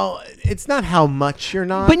 Well, it's not how much you're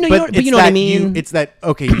not, But no, it's you know what I that mean? it's that,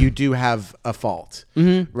 okay, you do have a fault,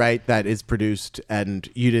 right? That is produced and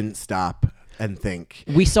you didn't stop and think.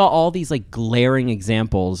 We saw all these like glaring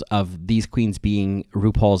examples of these queens being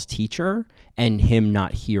RuPaul's teacher and him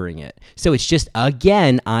not hearing it. So it's just,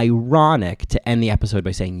 again, ironic to end the episode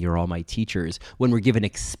by saying, you're all my teachers, when we're given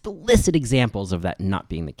explicit examples of that not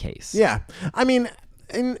being the case. Yeah. I mean,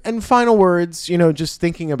 in final words, just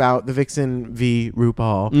thinking about the Vixen v.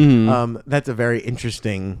 RuPaul, that's a very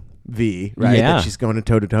interesting V, right? Yeah. That she's going to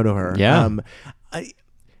toe-to-toe to her. Yeah.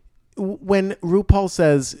 When RuPaul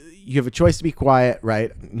says you have a choice to be quiet,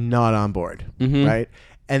 right? Not on board, right?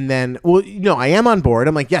 And then, well, no, I am on board.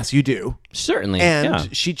 I'm like, yes, you do. Certainly.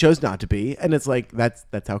 And she chose not to be. And it's like, that's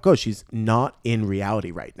how it goes. She's not in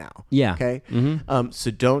reality right now. Yeah. Okay. So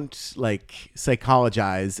don't like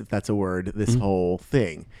psychologize, if that's a word, this whole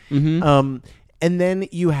thing. And then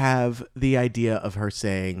you have the idea of her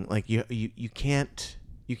saying like, you can't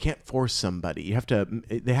force somebody.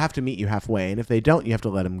 They have to meet you halfway. And if they don't, you have to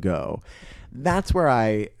let them go. That's where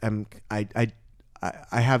I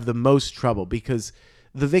have the most trouble, because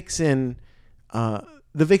the Vixen and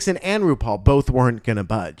RuPaul both weren't going to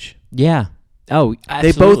budge. Yeah. Oh,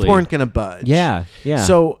 absolutely. They both weren't going to budge. Yeah. Yeah.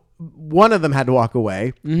 So one of them had to walk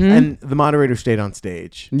away, and the moderator stayed on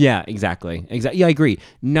stage. Yeah, exactly. Yeah, I agree.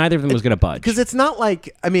 Neither of them was going to budge. Because it's not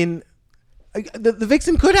like, I mean, the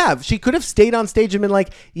Vixen she could have stayed on stage and been like,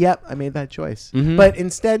 yep, I made that choice. But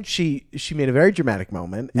instead she made a very dramatic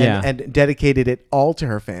moment and dedicated it all to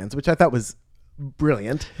her fans, which I thought was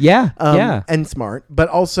brilliant. Yeah. And smart, but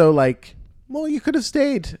also like, well, you could have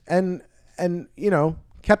stayed and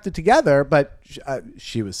kept it together, but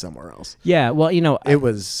she was somewhere else. Yeah, well, It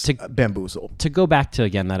was bamboozled. To go back to,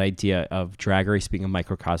 again, that idea of Drag Race being a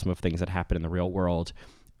microcosm of things that happen in the real world,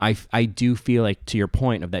 I do feel like, to your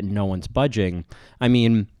point of that no one's budging, I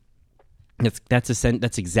mean,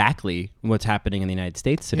 that's exactly what's happening in the United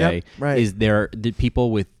States today. Yep, right. Is there the people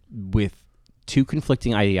with two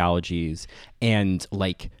conflicting ideologies and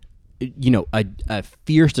like, a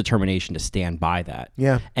fierce determination to stand by that.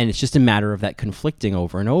 Yeah. And it's just a matter of that conflicting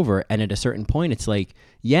over and over. And at a certain point, it's like,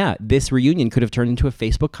 yeah, this reunion could have turned into a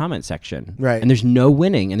Facebook comment section. Right. And there's no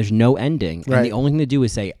winning and there's no ending. Right. And the only thing to do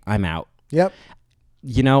is say, I'm out. Yep.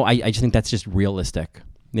 I just think that's just realistic.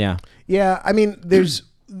 Yeah. Yeah. I mean, there's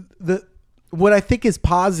what I think is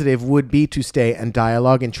positive would be to stay and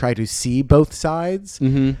dialogue and try to see both sides.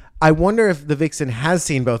 I wonder if the Vixen has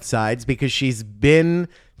seen both sides, because she's been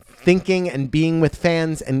thinking and being with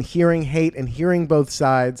fans and hearing hate and hearing both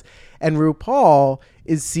sides. And RuPaul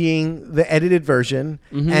is seeing the edited version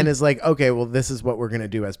and is like, okay, well, this is what we're going to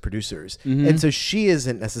do as producers. And so she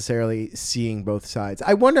isn't necessarily seeing both sides.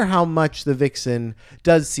 I wonder how much the Vixen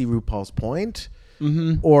does see RuPaul's point,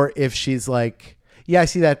 or if she's like, yeah, I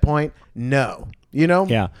see that point. No,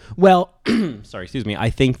 Yeah. Well, sorry, excuse me.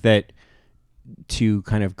 I think that, to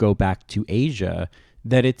kind of go back to Asia,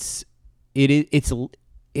 that it's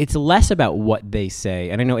less about what they say.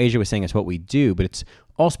 And I know Asia was saying it's what we do, but it's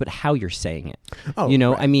also about how you're saying it. Oh, right.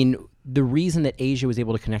 right. I mean, the reason that Asia was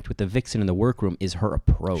able to connect with the Vixen in the workroom is her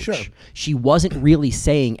approach. Sure. She wasn't really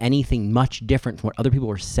saying anything much different from what other people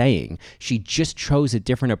were saying. She just chose a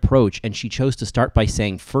different approach, and she chose to start by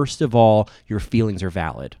saying, first of all, your feelings are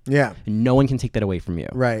valid. Yeah. And no one can take that away from you.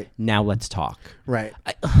 Right. Now let's talk. Right.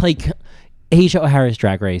 Like Asia O'Hara's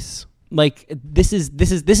Drag Race. Like this is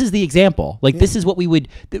the example. Like this is what we would.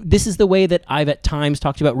 This is the way that I've at times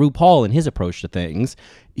talked about RuPaul and his approach to things.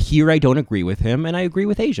 Here I don't agree with him, and I agree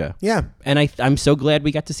with Asia. Yeah. And I'm so glad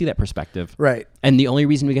we got to see that perspective. Right. And the only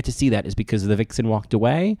reason we get to see that is because the Vixen walked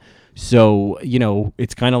away. So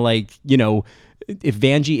it's kind of like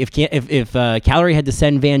if Calorie had to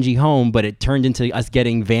send Vanjie home, but it turned into us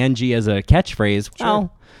getting Vanjie as a catchphrase.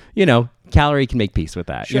 Sure. Well, Calorie can make peace with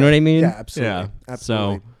that. Sure. You know what I mean? Yeah, absolutely. Yeah.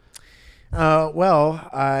 Absolutely. So. Well,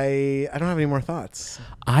 I don't have any more thoughts.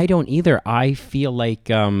 I don't either. I feel like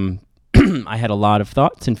I had a lot of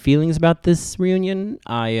thoughts and feelings about this reunion.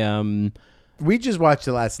 We just watched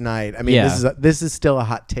it last night. I mean, Yeah. this is still a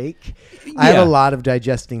hot take. I have a lot of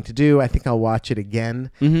digesting to do. I think I'll watch it again.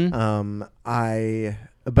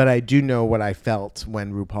 But I do know what I felt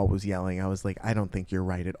when RuPaul was yelling. I was like, I don't think you're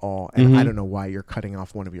right at all. And I don't know why you're cutting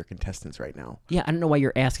off one of your contestants right now. Yeah, I don't know why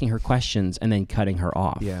you're asking her questions and then cutting her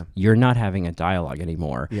off. Yeah. You're not having a dialogue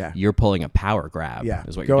anymore. Yeah. You're pulling a power grab. Yeah.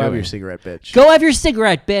 Is what Go you're have doing. your cigarette, bitch. Go have your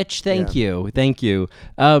cigarette, bitch. Thank Yeah. you. Thank you.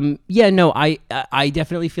 I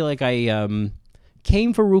definitely feel like I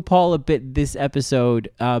came for RuPaul a bit this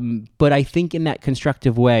episode, but I think in that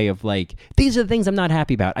constructive way of like, these are the things I'm not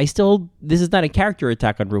happy about. This is not a character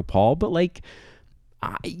attack on RuPaul, but like,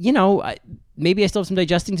 maybe I still have some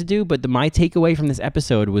digesting to do, but my takeaway from this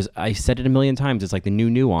episode was, I said it a million times, it's like the new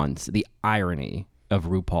nuance, the irony of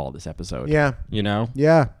RuPaul this episode. Yeah. You know?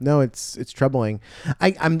 Yeah. No, it's troubling.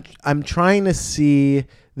 I'm trying to see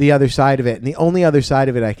the other side of it, and the only other side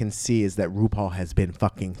of it I can see is that RuPaul has been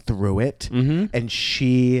fucking through it, and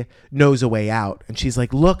she knows a way out, and she's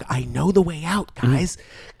like, look, I know the way out, guys.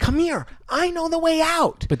 Come here, I know the way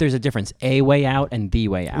out. But there's a difference, a way out and the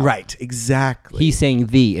way out. Right, exactly. He's saying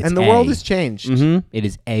it's and the world has changed. It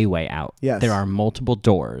is a way out. Yes. There are multiple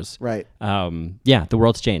doors. Right. Yeah, the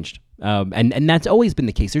world's changed. And that's always been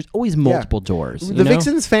the case. There's always multiple doors. The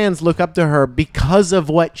Vixen's fans look up to her because of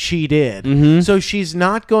what she did. So she's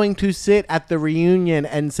not going to sit at the reunion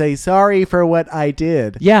and say, sorry for what I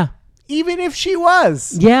did. Yeah. Even if she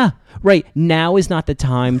was. Yeah. Right. Now is not the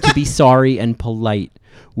time to be sorry and polite.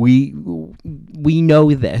 We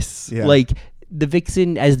know this. Yeah. Like, the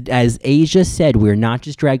Vixen, as Asia said, we're not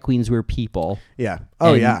just drag queens, we're people. Yeah.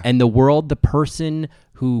 Oh, yeah. And the world the person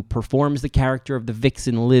who performs the character of the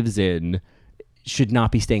Vixen lives in should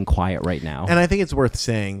not be staying quiet right now. And I think it's worth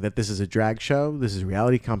saying that this is a drag show. This is a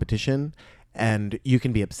reality competition. And you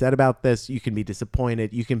can be upset about this. You can be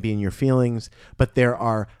disappointed. You can be in your feelings. But there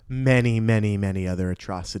are many, many, many other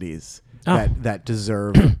atrocities that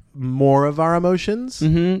deserve more of our emotions.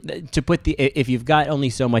 To put if you've got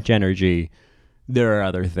only so much energy, there are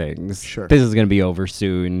other things. Sure. This is going to be over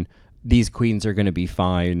soon. These queens are going to be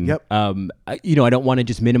fine. Yep. I don't want to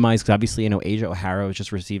just minimize, because obviously, Asia O'Hara has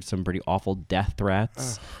just received some pretty awful death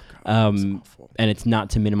threats. And it's not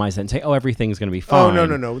to minimize that and say, everything's going to be fine. Oh,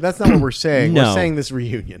 no. That's not what we're saying. No. We're saying this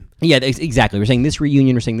reunion. Yeah, exactly. We're saying this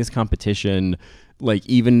reunion, we're saying this competition, like,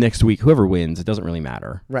 even next week, whoever wins, it doesn't really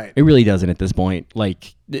matter. Right. It really doesn't at this point.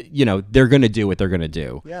 Like, they're going to do what they're going to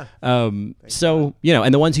do. Yeah. So,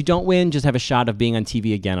 and the ones who don't win just have a shot of being on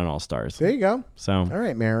TV again on All Stars. There you go. So. All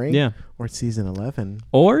right, Mary. Yeah. Or season 11.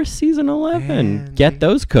 Or season 11. Get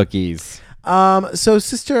those cookies. So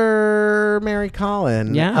Sister Mary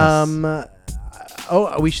Collin. Yes.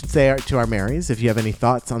 We should say to our Marys, if you have any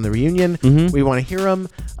thoughts on the reunion, we want to hear them.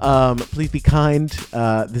 Please be kind.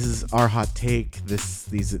 This is our hot take. This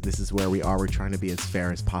is where we are. We're trying to be as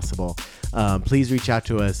fair as possible. Please reach out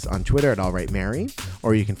to us on Twitter at AllRightMary,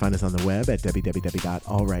 or you can find us on the web at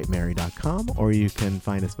www.allrightmary.com, or you can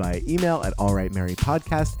find us via email at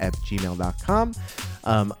allrightmarypodcast@gmail.com.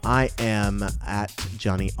 I am at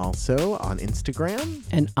Johnny Also on Instagram.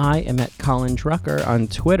 And I am at Colin Drucker on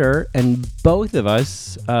Twitter. And both of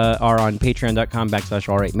us are on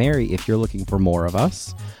patreon.com/allrightmary if you're looking for more of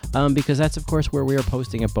us. Because that's, of course, where we are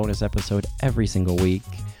posting a bonus episode every single week.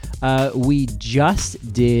 We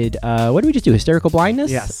just did, what did we just do? Hysterical Blindness?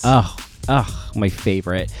 Yes. Oh, my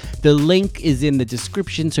favorite. The link is in the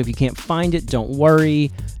description, so if you can't find it, don't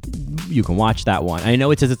worry. You can watch that one. I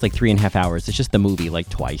know it says it's like 3.5 hours. It's just the movie like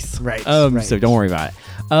twice. Right. So don't worry about it.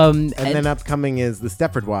 And then upcoming is The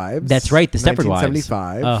Stepford Wives. That's right, The Stepford Wives.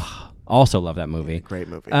 1975. Also love that movie. Great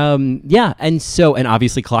movie. Yeah, and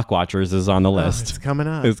obviously Clock Watchers is on the list. It's coming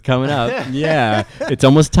up. It's coming up. Yeah, it's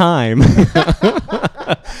almost time.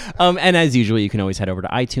 And as usual, you can always head over to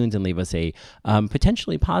iTunes and leave us a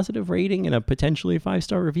potentially positive rating and a potentially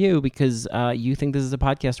 5-star review, because you think this is a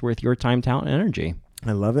podcast worth your time, talent, and energy.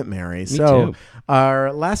 I love it, Mary. Me so too.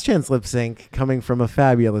 Our last chance lip sync coming from a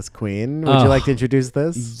fabulous queen. Would you like to introduce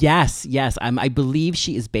this? Yes. I believe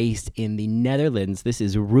she is based in the Netherlands. This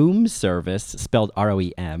is Room Service, spelled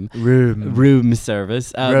ROEM. Room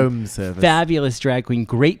Service. Room Service. Fabulous drag queen.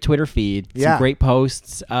 Great Twitter feed. Some great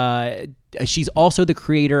posts. She's also the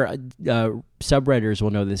creator, subredditors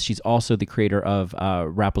will know this, she's also the creator of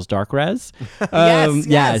Rappel's Dark Res.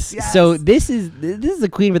 Yes. So this is a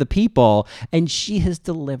queen for the people, and she has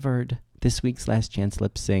delivered this week's last chance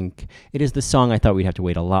lip sync. It is the song I thought we'd have to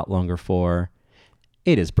wait a lot longer for.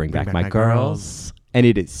 It is Bring Back My Girls. And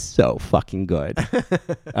it is so fucking good.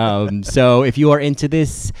 So if you are into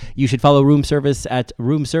this, you should follow Room Service at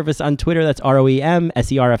Room Service on Twitter. That's ROEM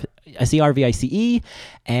SERVICE.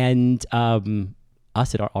 And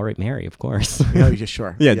us at All Right Mary, of course. Yeah, just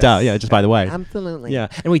sure. Yeah, yes. duh. Yeah, just by the way. Absolutely. Yeah.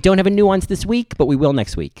 And we don't have a nuance this week, but we will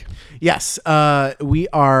next week. Yes. We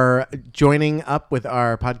are joining up with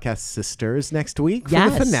our podcast sisters next week for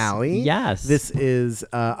the finale. Yes. This is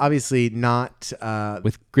obviously not...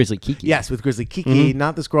 with Grizzly Kiki. Yes, with Grizzly Kiki.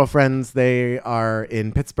 Not the Squirrel Friends. They are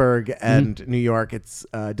in Pittsburgh and New York. It's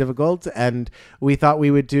difficult. And we thought we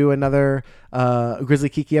would do another Grizzly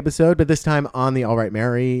Kiki episode, but this time on the All Right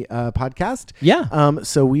Mary podcast. Yeah.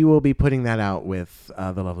 So we will be putting that out with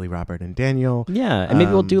the lovely Robert and Daniel. Yeah, and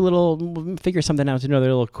maybe we'll figure something out to do another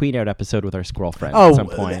little Queen Out episode with our squirrel friend at some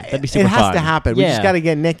point. That'd be super fun. It has to happen. We just got to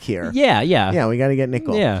get Nick here. Yeah. Yeah, we got to get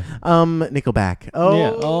Nickel. Yeah. Nickelback. Oh,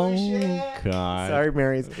 Yeah. Oh, shit. God. Sorry,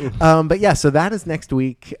 Marys. But yeah, so that is next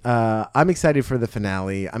week. I'm excited for the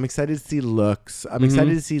finale. I'm excited to see looks. I'm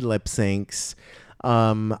excited to see lip syncs.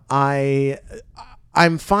 I'm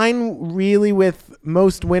fine really with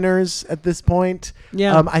most winners at this point.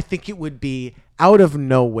 Yeah. I think it would be out of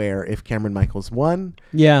nowhere if Cameron Michaels won.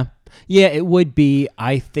 Yeah. Yeah, it would be.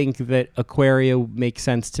 I think that Aquaria makes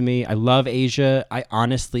sense to me. I love Asia. I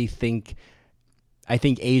honestly think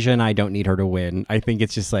Asia and I don't need her to win. I think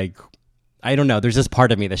it's just like, I don't know. There's this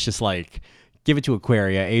part of me that's just like, give it to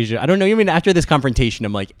Aquaria. Asia, I don't know. Even after this confrontation,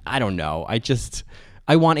 I'm like, I don't know.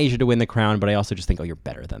 I want Asia to win the crown, but I also just think, oh, you're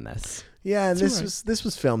better than this. Yeah, and this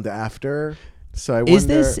was filmed after. So I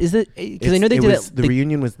wonder. Is it? Because I know they did it. The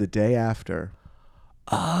reunion was the day after.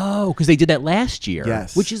 Oh, because they did that last year.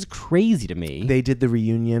 Yes. Which is crazy to me. They did the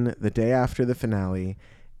reunion the day after the finale.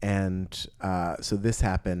 And so this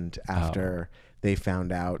happened after they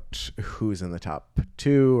found out who's in the top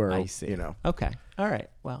 2 or, I see. Okay. All right.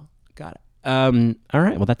 Well, got it. All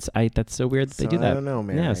right. Well, that's so weird that they do that. I don't know,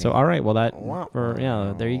 man. Yeah. So all right. Well,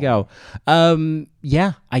 there you go.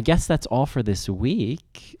 Yeah. I guess that's all for this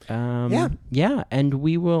week. Yeah. And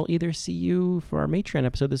we will either see you for our Matreon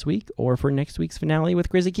episode this week or for next week's finale with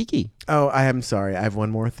Grizzly Kiki. Oh, I am sorry. I have one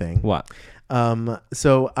more thing. What?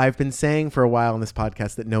 So I've been saying for a while on this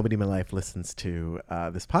podcast that nobody in my life listens to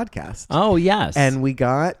this podcast. Oh, yes. And we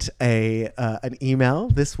got an email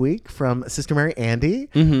this week from Sister Mary Andy,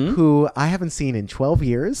 who I haven't seen in 12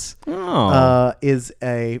 years, is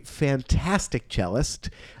a fantastic cellist.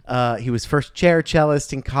 He was first chair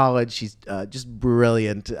cellist in college. She's just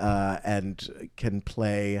brilliant and can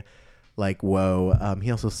play like whoa.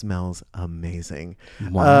 He also smells amazing.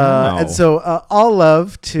 Wow. And so all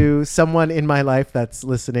love to someone in my life that's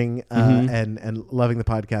listening and loving the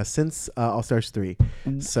podcast since All Stars 3.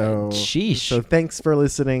 So sheesh. So thanks for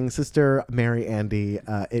listening, Sister Mary Andy.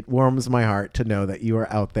 It warms my heart to know that you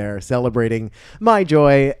are out there celebrating my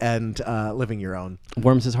joy and living your own.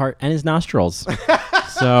 Warms his heart and his nostrils.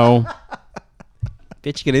 So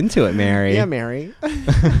bitch, get into it, Mary. Yeah, Mary.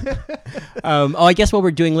 I guess while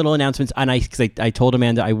we're doing little announcements, and because I told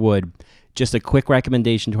Amanda I would, just a quick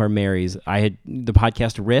recommendation to our Marys. I had the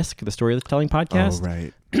podcast Risk, the storytelling podcast. Oh,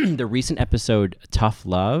 right. The recent episode Tough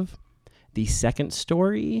Love. The second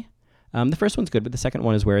story, the first one's good, but the second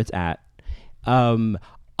one is where it's at.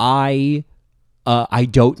 I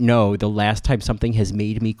don't know the last time something has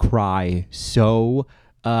made me cry so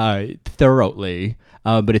thoroughly.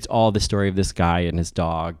 But it's all the story of this guy and his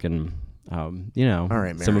dog and, all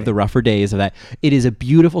right, some of the rougher days of that. It is a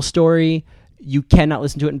beautiful story. You cannot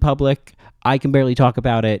listen to it in public. I can barely talk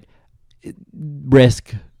about it.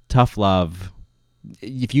 Risk, Tough Love.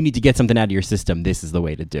 If you need to get something out of your system, this is the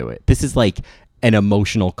way to do it. This is like an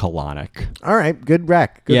emotional colonic. All right. Good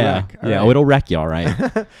rec. Good rec. All right. It'll wreck you, all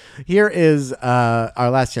right. Here is our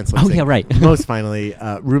last chance. Oh, yeah, right. Most finally,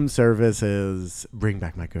 room service is Bring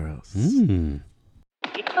Back My Girls.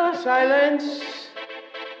 Silence.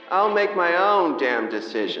 I'll make my own damn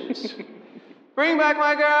decisions. Bring back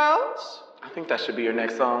my girls. I think that should be your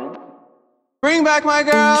next song. Bring back my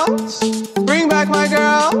girls. Bring back my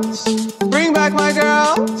girls. Bring back my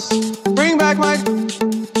girls. Bring back my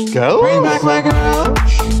girls. Bring back my girls.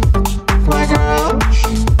 My girls.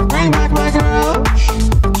 Bring back my girls.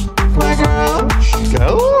 My girls.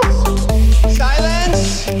 Girls.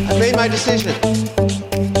 Silence. I made my decision.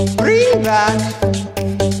 Bring back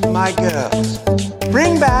my girls.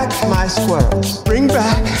 Bring back my squirrels. Bring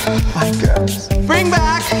back my girls. Bring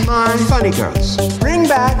back my funny girls. Bring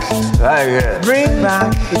back my girls. Bring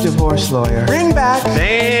back the divorce lawyer. Bring back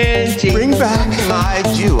Sandy. Bring back my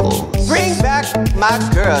jewels. Bring back my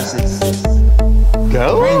girls.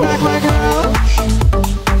 Go. Bring back my girls.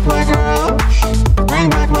 My girls. Bring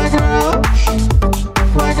back my girls.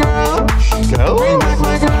 My girls. Go. Bring back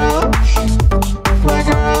my girls. My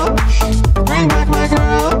girls. Bring back my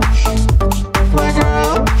girls. My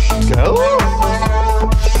girls. Go. Bring back my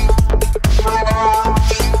girls. My girls.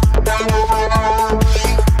 Bring back my girls.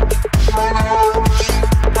 My girls.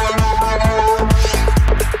 Bring back my girls.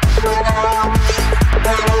 My girls. Bring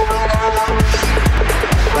back my girls.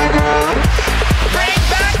 My girls. Bring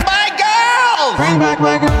back my girls. Bring back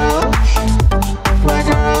my girls. My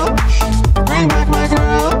girls. Bring back my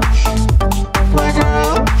girls. My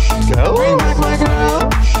girls. Go. Bring back my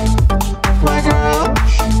girls. My girls.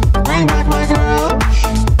 Bring back my girls.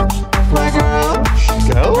 My girls.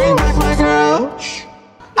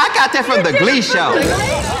 from the Glee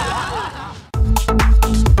Show.